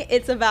for me.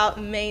 It's about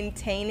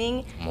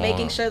maintaining,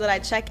 making sure that I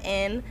check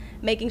in,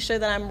 making sure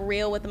that I'm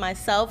real with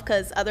myself,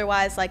 because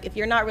otherwise, like, if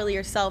you're not really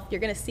yourself, you're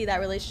going to see that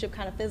relationship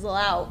kind of fizzle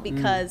out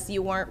because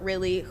you weren't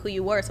really who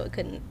you were, so it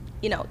couldn't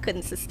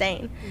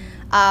sustain.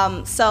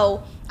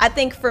 So I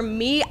think for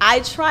me,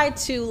 I try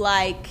to,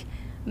 like,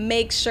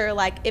 make sure,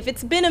 like, if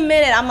it's been a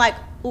minute, I'm like,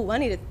 ooh, I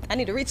need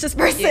to reach this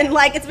person. Yeah.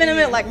 Like, it's been a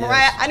minute. Like,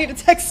 Mariah, I need to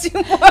text you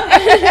more.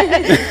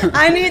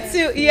 I need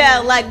to,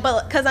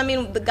 but because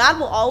God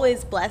will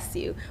always bless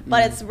you,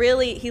 but it's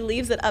really, He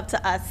leaves it up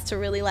to us to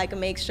really, like,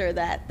 make sure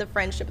that the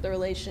friendship, the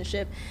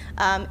relationship,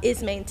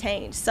 is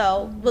maintained.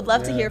 So, would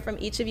love to hear from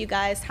each of you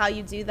guys how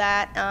you do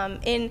that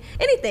in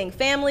anything,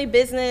 family,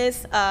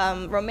 business,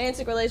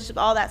 romantic relationship,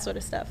 all that sort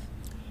of stuff.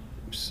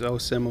 So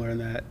similar in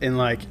that, and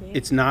like,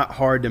 it's not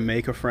hard to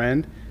make a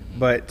friend,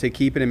 but to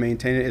keep it and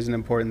maintain it is an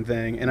important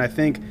thing. And I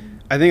think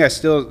I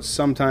still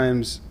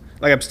sometimes,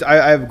 like,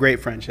 I have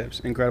great friendships,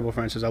 incredible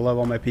friendships. I love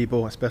all my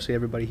people, especially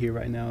everybody here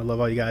right now. I love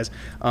all you guys.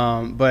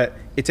 But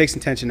it takes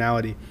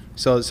intentionality.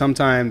 So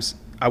sometimes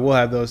I will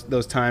have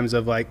those times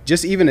of, like,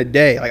 just even a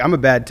day. Like, I'm a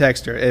bad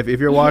texter. If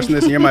you're watching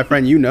this and you're my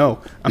friend,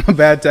 I'm a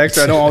bad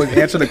texter. I don't always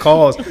answer the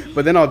calls,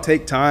 but then I'll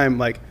take time,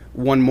 like,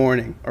 one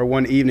morning or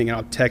one evening, and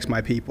I'll text my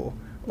people.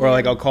 Or,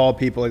 like, I'll call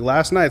people. Like,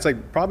 last night, it's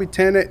like probably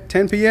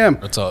 10 p.m.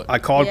 I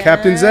called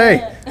Captain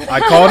Zay. I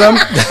called him.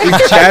 We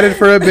chatted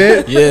for a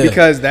bit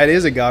because that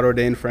is a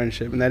God-ordained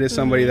friendship, and that is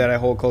somebody that I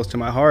hold close to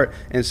my heart.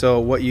 And so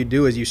what you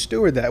do is you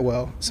steward that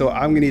well. So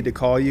I'm going to need to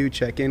call you,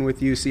 check in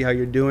with you, see how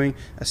you're doing,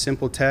 a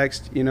simple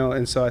text,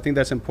 and so I think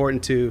that's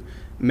important to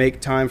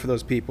make time for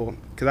those people,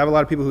 because I have a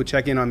lot of people who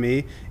check in on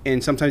me,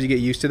 and sometimes you get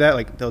used to that,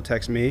 like, they'll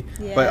text me,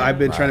 but I've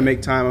been trying to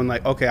make time. I'm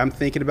like, okay, I'm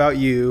thinking about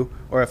you,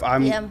 or if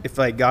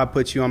like God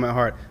puts you on my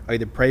heart, I'll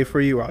either pray for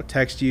you or I'll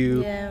text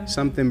you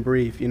something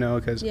brief,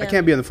 because I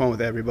can't be on the phone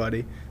with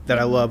everybody that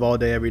I love all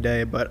day every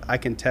day, but I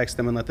can text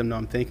them and let them know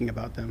I'm thinking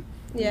about them.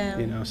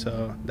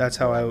 So that's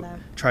how I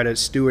try to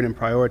steward and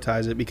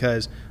prioritize it,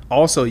 because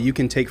also you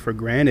can take for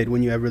granted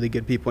when you have really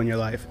good people in your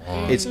life.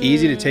 It's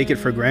easy to take it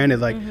for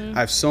granted. Like, I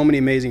have so many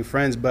amazing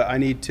friends, but I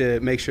need to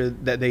make sure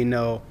that they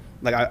know,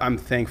 like, I'm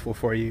thankful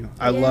for you.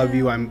 I love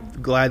you. I'm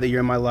glad that you're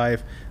in my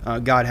life.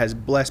 God has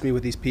blessed me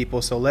with these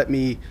people, so let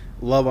me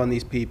love on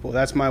these people.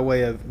 That's my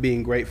way of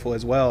being grateful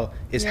as well,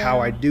 is how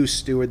I do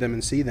steward them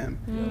and see them,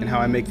 and how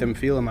I make them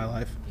feel in my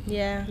life. So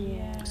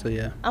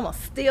I'm gonna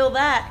steal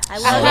that. I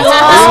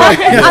love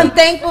it. I'm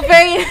thankful for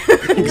you.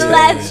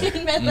 Glad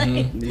you met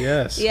me.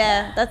 Yes.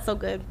 Yeah, that's so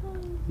good.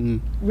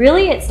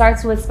 Really, it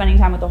starts with spending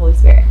time with the Holy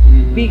Spirit,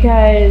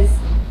 because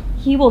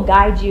he will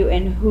guide you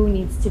in who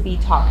needs to be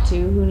talked to,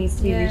 who needs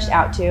to be reached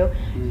out to.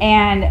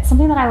 And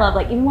something that I love,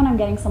 like even when I'm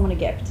getting someone a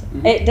gift,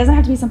 it doesn't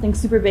have to be something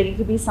super big. It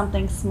could be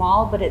something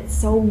small, but it's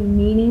so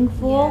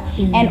meaningful,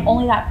 and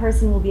only that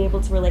person will be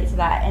able to relate to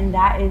that. And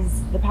that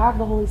is the power of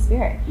the Holy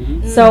Spirit.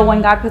 So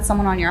when God puts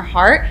someone on your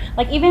heart,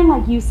 like even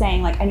like you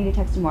saying like, I need to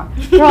text you more.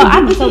 Girl,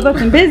 I'm so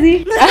booked and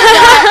busy.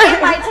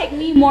 It might take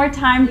me more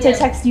time to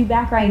text you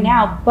back right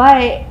now,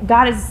 but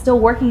God is still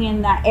working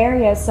in that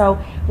area. So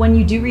when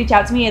you do reach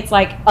out to me, it's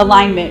like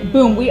alignment.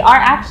 Boom, we are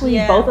actually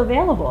both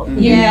available.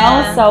 You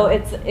know, so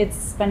it's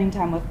spending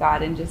time with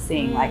God and just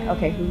seeing like,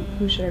 okay,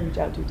 who should I reach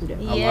out to today?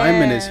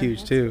 Alignment is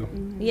huge too.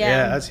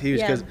 Yeah, that's huge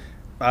because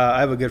I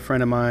have a good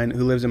friend of mine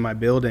who lives in my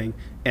building,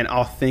 and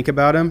I'll think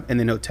about him, and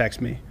then he'll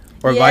text me.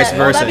 Or vice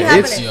versa.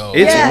 It's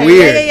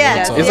weird.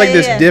 It's like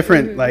this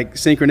different like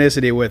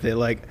synchronicity with it.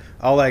 Like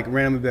I'll like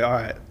randomly be, all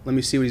right, let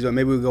me see what he's doing.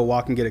 Maybe we'll go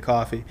walk and get a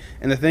coffee.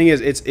 And the thing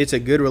is, it's a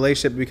good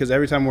relationship because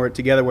every time we're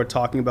together, we're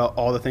talking about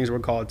all the things we're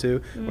called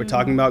to. We're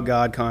talking about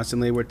God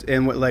constantly.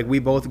 Like we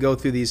both go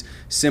through these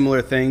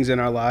similar things in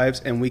our lives,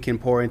 and we can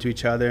pour into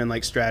each other and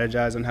like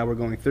strategize on how we're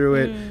going through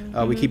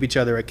it. We keep each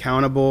other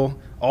accountable.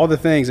 All the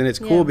things, and it's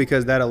cool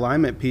because that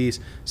alignment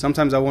piece,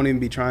 sometimes I won't even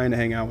be trying to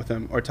hang out with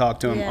him or talk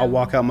to him. I'll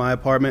walk out my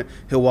apartment,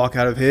 he'll walk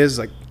out of his,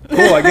 like,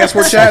 cool, I guess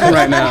we're chatting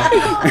right now.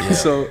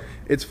 So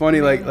it's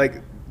funny,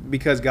 like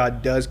because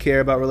God does care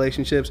about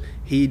relationships,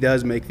 he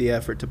does make the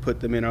effort to put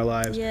them in our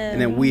lives,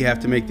 and then we have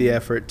to make the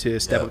effort to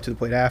step up to the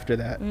plate after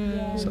that.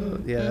 So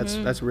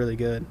that's really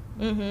good.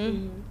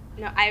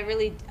 No, I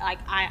really like.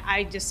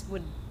 I just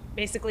would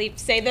basically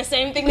say the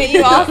same thing that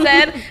you all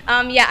said.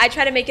 I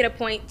try to make it a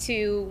point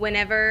to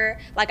whenever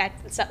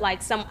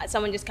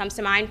someone just comes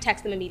to mind,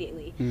 text them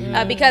immediately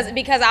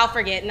because I'll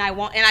forget and I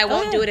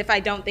won't do it if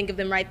I don't think of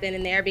them right then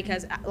and there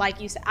because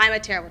like you said, I'm a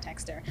terrible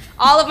texter.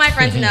 All of my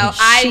friends know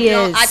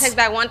I text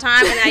back one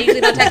time and I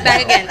usually don't text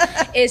back again.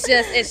 It's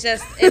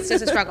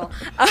just a struggle.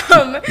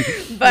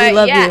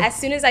 But yeah, as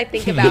soon as I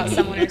think about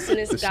someone or as soon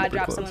as God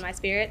drops someone in my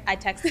spirit, I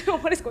text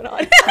them. What is going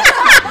on?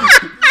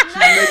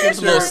 There's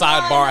a little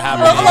sidebar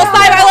happening. A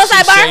little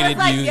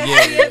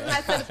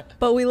sidebar.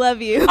 But we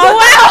love you. Oh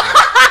wow!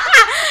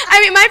 I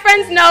mean, my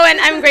friends know, and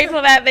I'm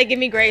grateful that they give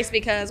me grace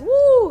because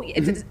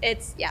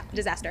it's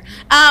disaster.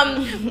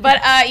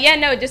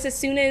 Just as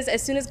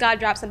soon as God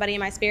drops somebody in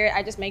my spirit,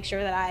 I just make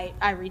sure that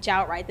I reach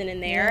out right then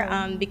and there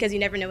because you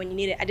never know when you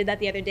need it. I did that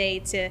the other day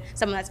to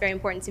someone that's very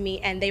important to me,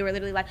 and they were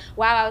literally like,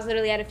 "Wow, I was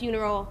literally at a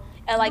funeral."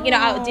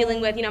 I was dealing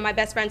with, my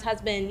best friend's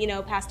husband,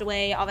 passed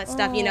away, all that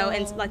stuff,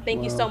 and like,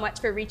 thank you so much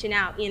for reaching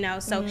out,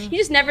 so you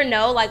just never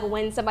know, like,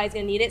 when somebody's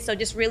gonna need it. So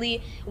just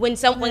really, when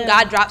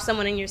God drops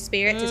someone in your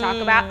spirit to talk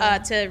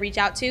about, to reach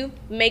out to,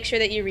 make sure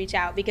that you reach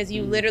out because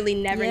you literally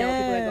never know what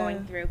people are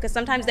going through. Because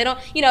sometimes they don't,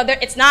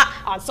 it's not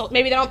on,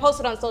 maybe they don't post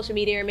it on social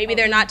media or maybe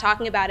they're not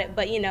talking about it,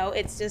 but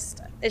it's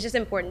just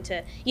important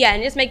to,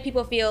 and just make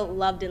people feel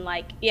loved and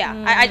like,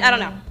 I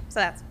don't know. So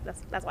that's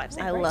why I'm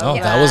saying. I love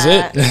that. That was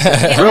it.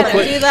 Real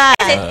quick. Do that.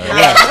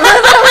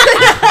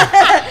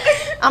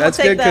 That's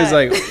good because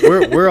like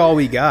we're all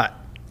we got.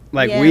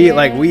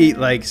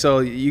 So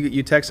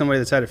you text somebody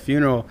that's at a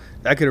funeral,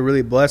 that could have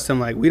really blessed them.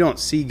 Like we don't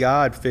see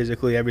God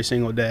physically every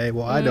single day.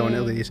 Well, I don't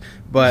at least,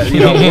 but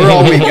we're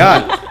all we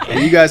got,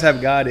 and you guys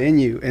have God in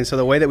you. And so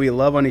the way that we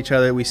love on each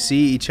other, we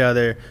see each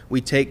other,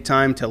 we take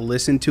time to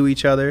listen to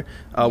each other.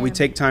 We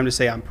take time to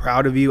say, I'm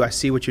proud of you. I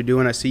see what you're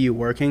doing. I see you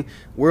working.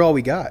 We're all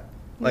we got.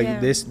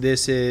 Like this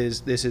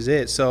is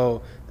it.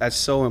 So that's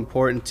so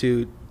important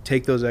to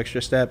take those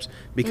extra steps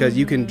because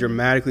you can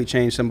dramatically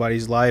change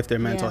somebody's life, their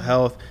mental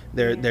health,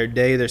 their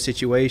day, their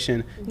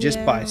situation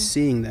just by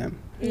seeing them.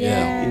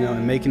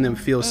 And making them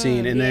feel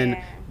seen, and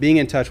then being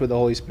in touch with the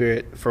Holy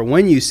Spirit for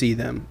when you see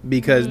them,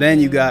 because then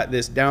you got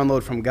this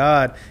download from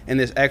God and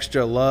this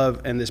extra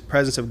love and this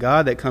presence of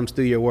God that comes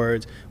through your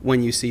words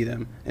when you see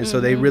them, and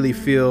so they really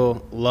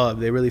feel loved,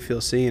 they really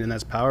feel seen, and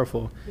that's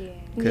powerful.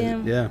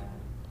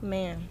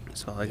 Man,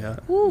 that's all I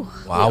got. Ooh,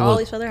 all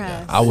each other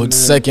has. I would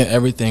second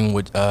everything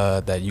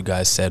that you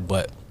guys said,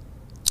 but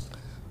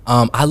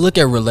I look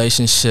at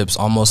relationships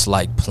almost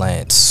like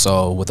plants.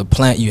 So with a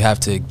plant, you have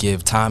to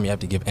give time, you have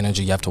to give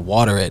energy, you have to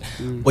water it,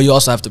 but you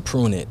also have to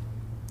prune it.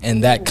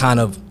 And that kind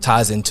of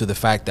ties into the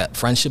fact that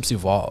friendships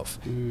evolve.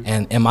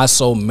 And am I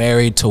so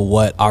married to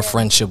what our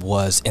friendship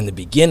was in the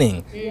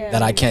beginning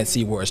that I can't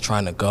see where it's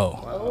trying to go?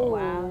 Oh,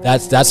 wow.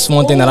 That's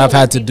one thing that I've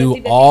had to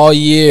do all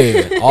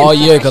year,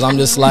 because I'm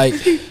just like,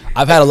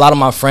 I've had a lot of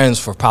my friends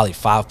for probably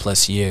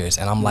 5+ years,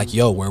 and I'm like,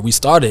 yo, where we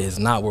started is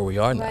not where we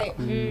are now.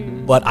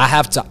 But I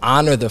have to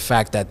honor the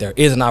fact that there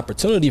is an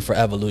opportunity for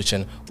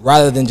evolution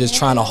rather than just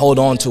trying to hold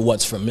on to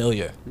what's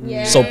familiar.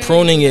 So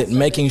pruning it,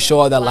 making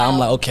sure that I'm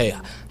like, okay,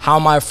 how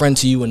am I a friend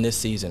to you in this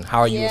season? How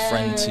are you a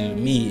friend to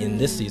me in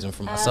this season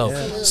for myself?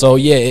 So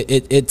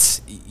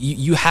it's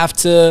you have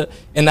to,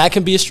 and that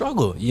can be a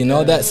struggle,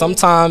 that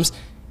sometimes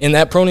in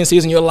that pruning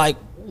season, you're like,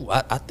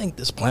 I think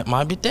this plant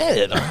might be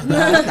dead.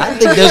 I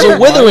think there's a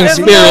withering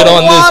spirit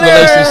on this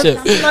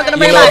relationship. Not gonna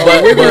bring back.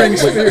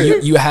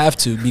 But you have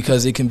to,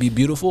 because it can be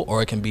beautiful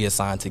or it can be a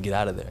sign to get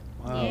out of there.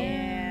 Wow.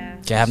 Yeah.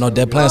 Can't have no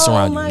dead plants Oh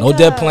around my you. No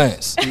dead gosh.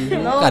 plants.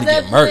 No Gotta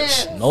dead get merch.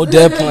 plants. No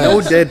dead plants.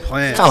 No dead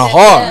plants. Kind of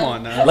hard. Come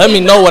on now. Let me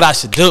know what I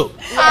should do.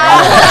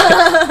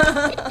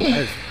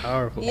 That's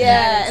powerful.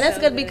 Yeah, and that's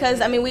good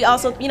because I mean we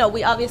also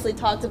we obviously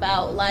talked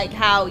about like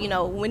how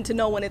when to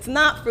know when it's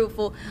not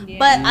fruitful,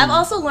 but I've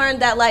also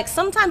learned that like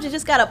sometimes you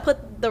just gotta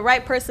put the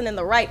right person in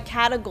the right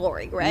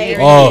category, right?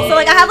 Oh. So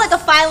like I have like a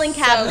filing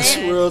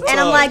cabinet, real and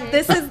I'm talk. like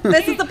this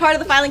is the part of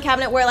the filing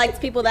cabinet where like it's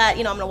people that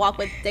I'm gonna walk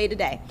with day to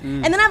day,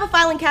 and then I have a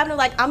filing cabinet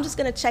like I'm just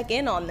gonna check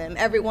in on them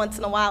every once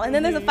in a while, and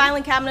then there's a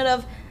filing cabinet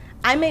of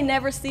I may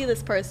never see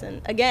this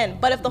person again,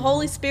 but if the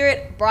Holy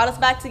Spirit brought us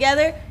back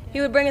together, He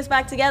would bring us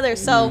back together.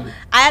 So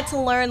I had to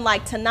learn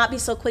like to not be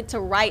so quick to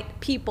write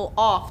people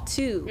off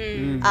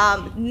too.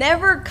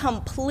 Never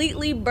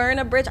completely burn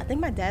a bridge. I think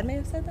my dad may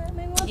have said that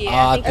maybe once.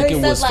 I think He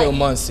it said, was like- Phil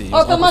Muncie. Oh, Phil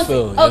Uncle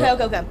Muncie. Phil, yeah.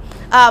 Okay.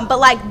 But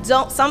like,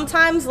 don't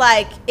sometimes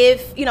like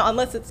if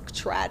unless it's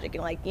tragic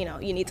and like you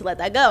need to let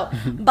that go.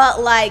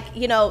 But like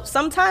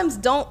sometimes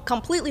don't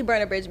completely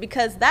burn a bridge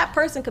because that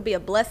person could be a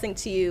blessing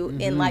to you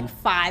in like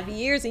 5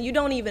 years and you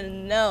don't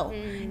even know.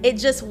 It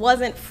just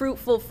wasn't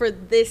fruitful for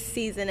this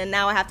season, and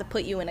now I have to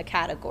put you in a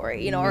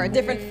category, or a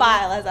different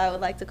file, as I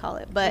would like to call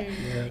it. But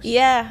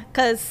yeah,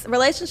 because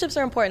relationships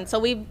are important. So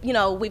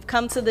we've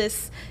come to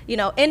this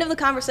end of the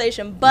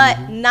conversation,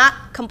 but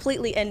not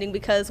completely ending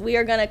because we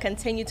are going to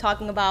continue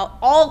talking about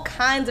all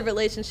kinds of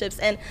relationships.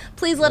 And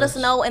please let us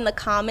know in the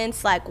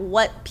comments like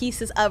what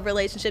pieces of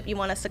relationship you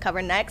want us to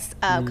cover next,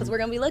 because we're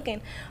going to be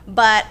looking.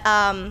 But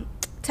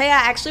Taya,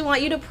 I actually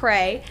want you to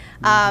pray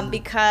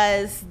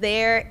because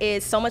there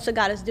is so much that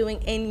God is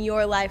doing in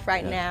your life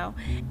right now.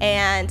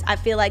 And I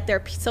feel like there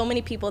are so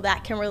many people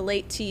that can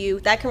relate to you,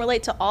 that can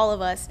relate to all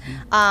of us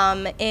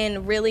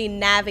in really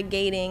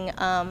navigating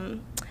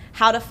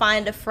how to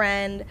find a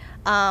friend,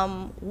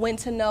 when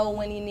to know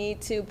when you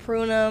need to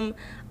prune them,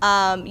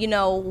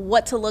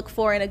 what to look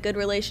for in a good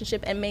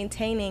relationship and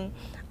maintaining.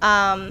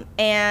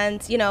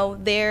 And,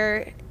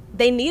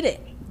 they need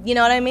it. You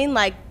know what I mean?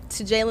 Like,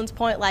 to Jalen's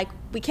point, like,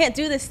 we can't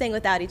do this thing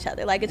without each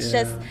other. Like, it's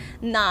just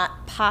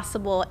not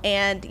possible.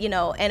 And,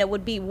 and it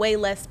would be way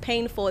less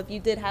painful if you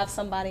did have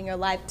somebody in your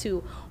life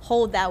to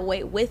hold that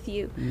weight with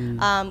you.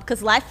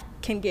 Because life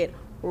can get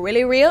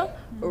really real,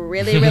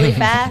 really, really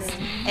fast.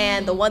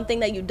 And the one thing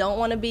that you don't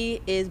want to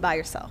be is by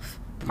yourself.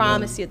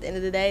 Promise you, at the end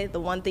of the day, the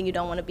one thing you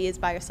don't want to be is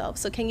by yourself.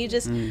 So can you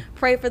just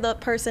pray for the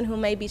person who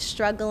may be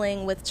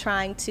struggling with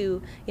trying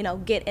to,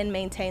 get and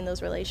maintain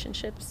those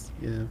relationships?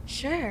 Yeah.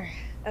 Sure.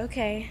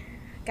 Okay.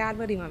 God,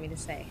 what do you want me to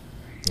say?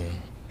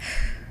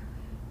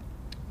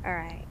 All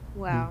right.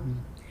 Well,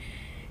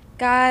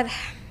 God,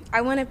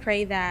 I want to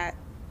pray that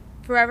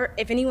forever,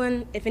 if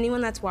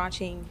anyone that's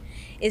watching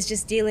is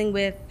just dealing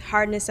with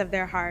hardness of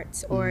their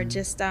hearts or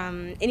just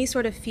any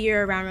sort of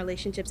fear around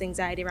relationships,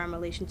 anxiety around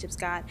relationships,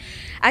 God,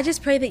 I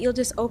just pray that you'll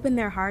just open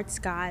their hearts,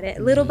 God.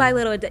 Little by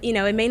little,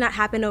 it may not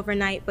happen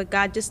overnight, but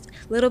God, just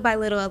little by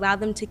little, allow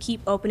them to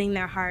keep opening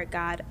their heart,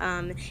 God,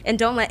 and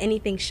don't let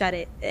anything shut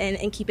it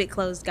and keep it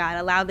closed, God.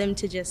 Allow them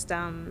to just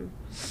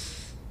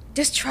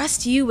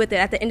trust you with it.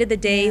 At the end of the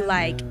day,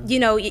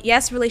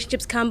 yes,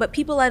 relationships come, but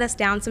people let us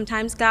down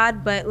sometimes,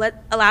 God, but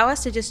allow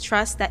us to just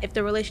trust that if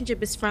the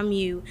relationship is from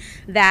you,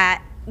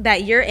 that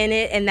you're in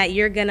it and that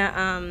you're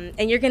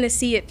gonna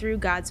see it through,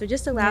 God. So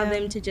just allow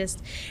them to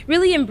just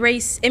really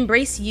embrace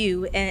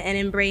you and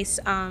embrace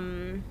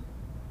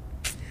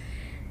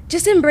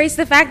just embrace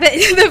the fact that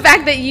you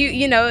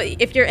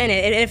if you're in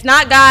it, and if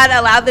not, God,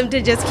 allow them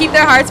to just keep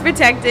their hearts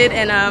protected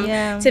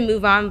and to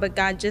move on. But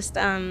God, just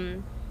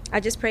I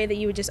just pray that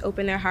you would just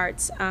open their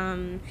hearts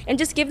and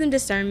just give them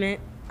discernment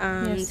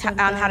on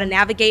how to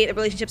navigate the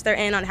relationships they're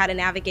in, on how to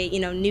navigate,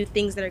 new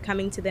things that are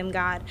coming to them,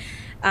 God.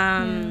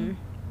 And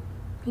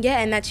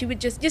that you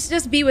would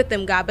just be with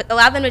them, God, but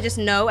allow them to just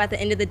know at the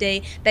end of the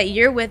day that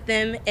you're with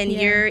them and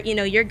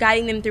you're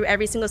guiding them through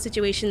every single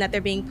situation that they're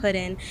being put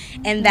in,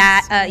 and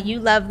that you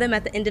love them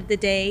at the end of the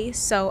day.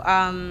 So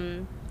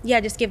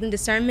just give them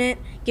discernment,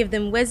 give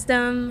them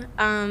wisdom,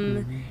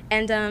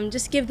 and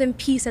just give them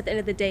peace at the end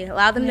of the day.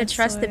 Allow them to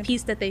trust the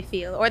peace that they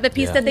feel or the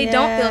peace that they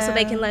don't feel, so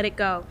they can let it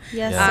go.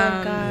 Yes,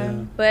 Lord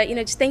God. But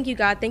just thank you,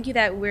 God. Thank you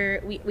that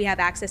we have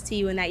access to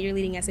you and that you're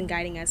leading us and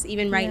guiding us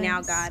even right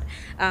now, God.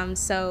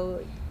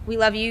 So we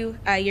love you.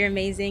 You're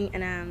amazing,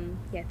 and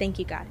thank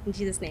you, God. In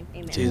Jesus' name,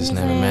 amen. In Jesus'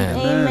 name, amen.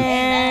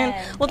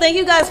 Amen. Well, thank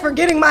you guys for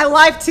getting my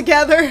life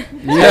together.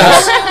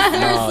 Yes.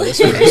 No, this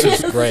was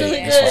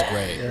great. This was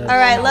great. All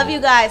right, love you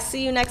guys.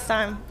 See you next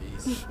time.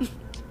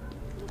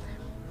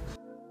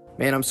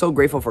 Man, I'm so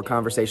grateful for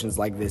conversations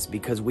like this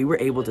because we were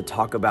able to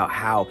talk about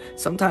how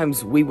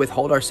sometimes we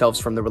withhold ourselves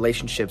from the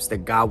relationships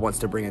that God wants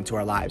to bring into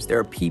our lives. There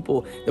are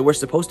people that we're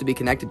supposed to be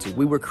connected to.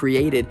 We were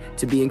created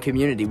to be in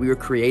community. We were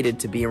created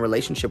to be in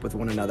relationship with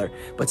one another.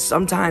 But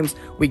sometimes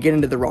we get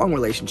into the wrong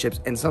relationships,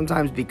 and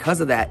sometimes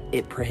because of that,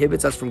 it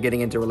prohibits us from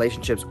getting into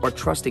relationships or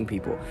trusting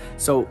people.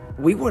 So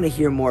we want to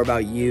hear more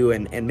about you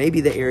and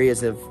maybe the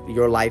areas of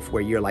your life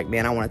where you're like,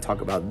 man, I want to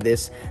talk about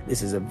this.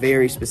 This is a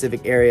very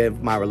specific area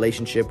of my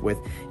relationship with,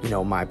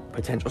 my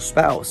potential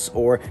spouse,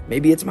 or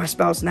maybe it's my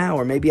spouse now,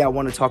 or maybe I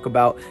want to talk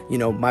about,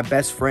 my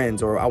best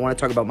friends, or I want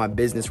to talk about my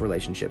business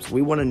relationships.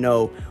 We want to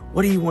know,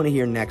 what do you want to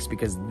hear next?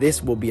 Because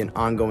this will be an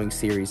ongoing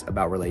series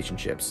about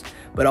relationships.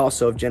 But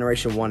also, if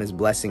Generation One is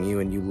blessing you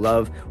and you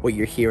love what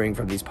you're hearing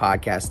from these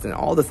podcasts and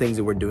all the things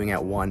that we're doing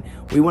at One,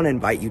 we want to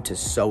invite you to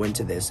sow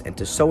into this and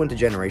to sow into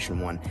Generation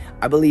One.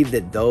 I believe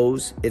that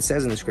it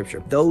says in the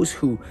scripture, those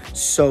who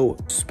sow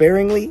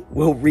sparingly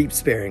will reap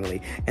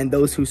sparingly, and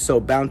those who sow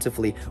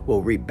bountifully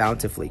will reap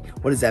bountifully.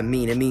 What does that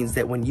mean? It means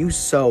that when you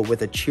sow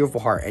with a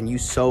cheerful heart and you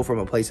sow from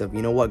a place of,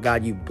 what,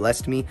 God, you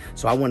blessed me,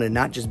 so I want to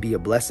not just be a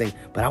blessing,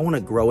 but I want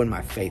to grow in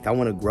my faith. I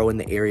want to grow in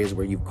the areas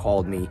where you've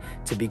called me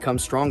to become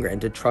stronger and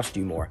to trust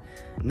you more,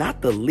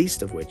 not the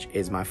least of which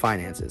is my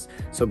finances.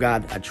 So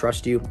God, I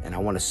trust you, and I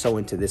want to sow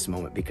into this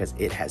moment because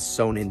it has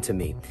sown into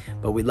me.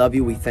 But we love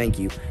you. We thank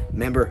you.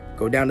 Remember,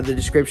 go down to the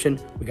description.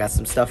 We got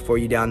some stuff for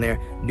you down there,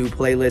 new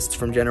playlists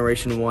from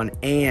Generation One,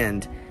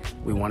 and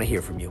we want to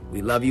hear from you.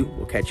 We love you.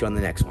 We'll catch you on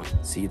the next one.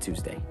 See you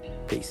Tuesday.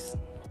 Peace.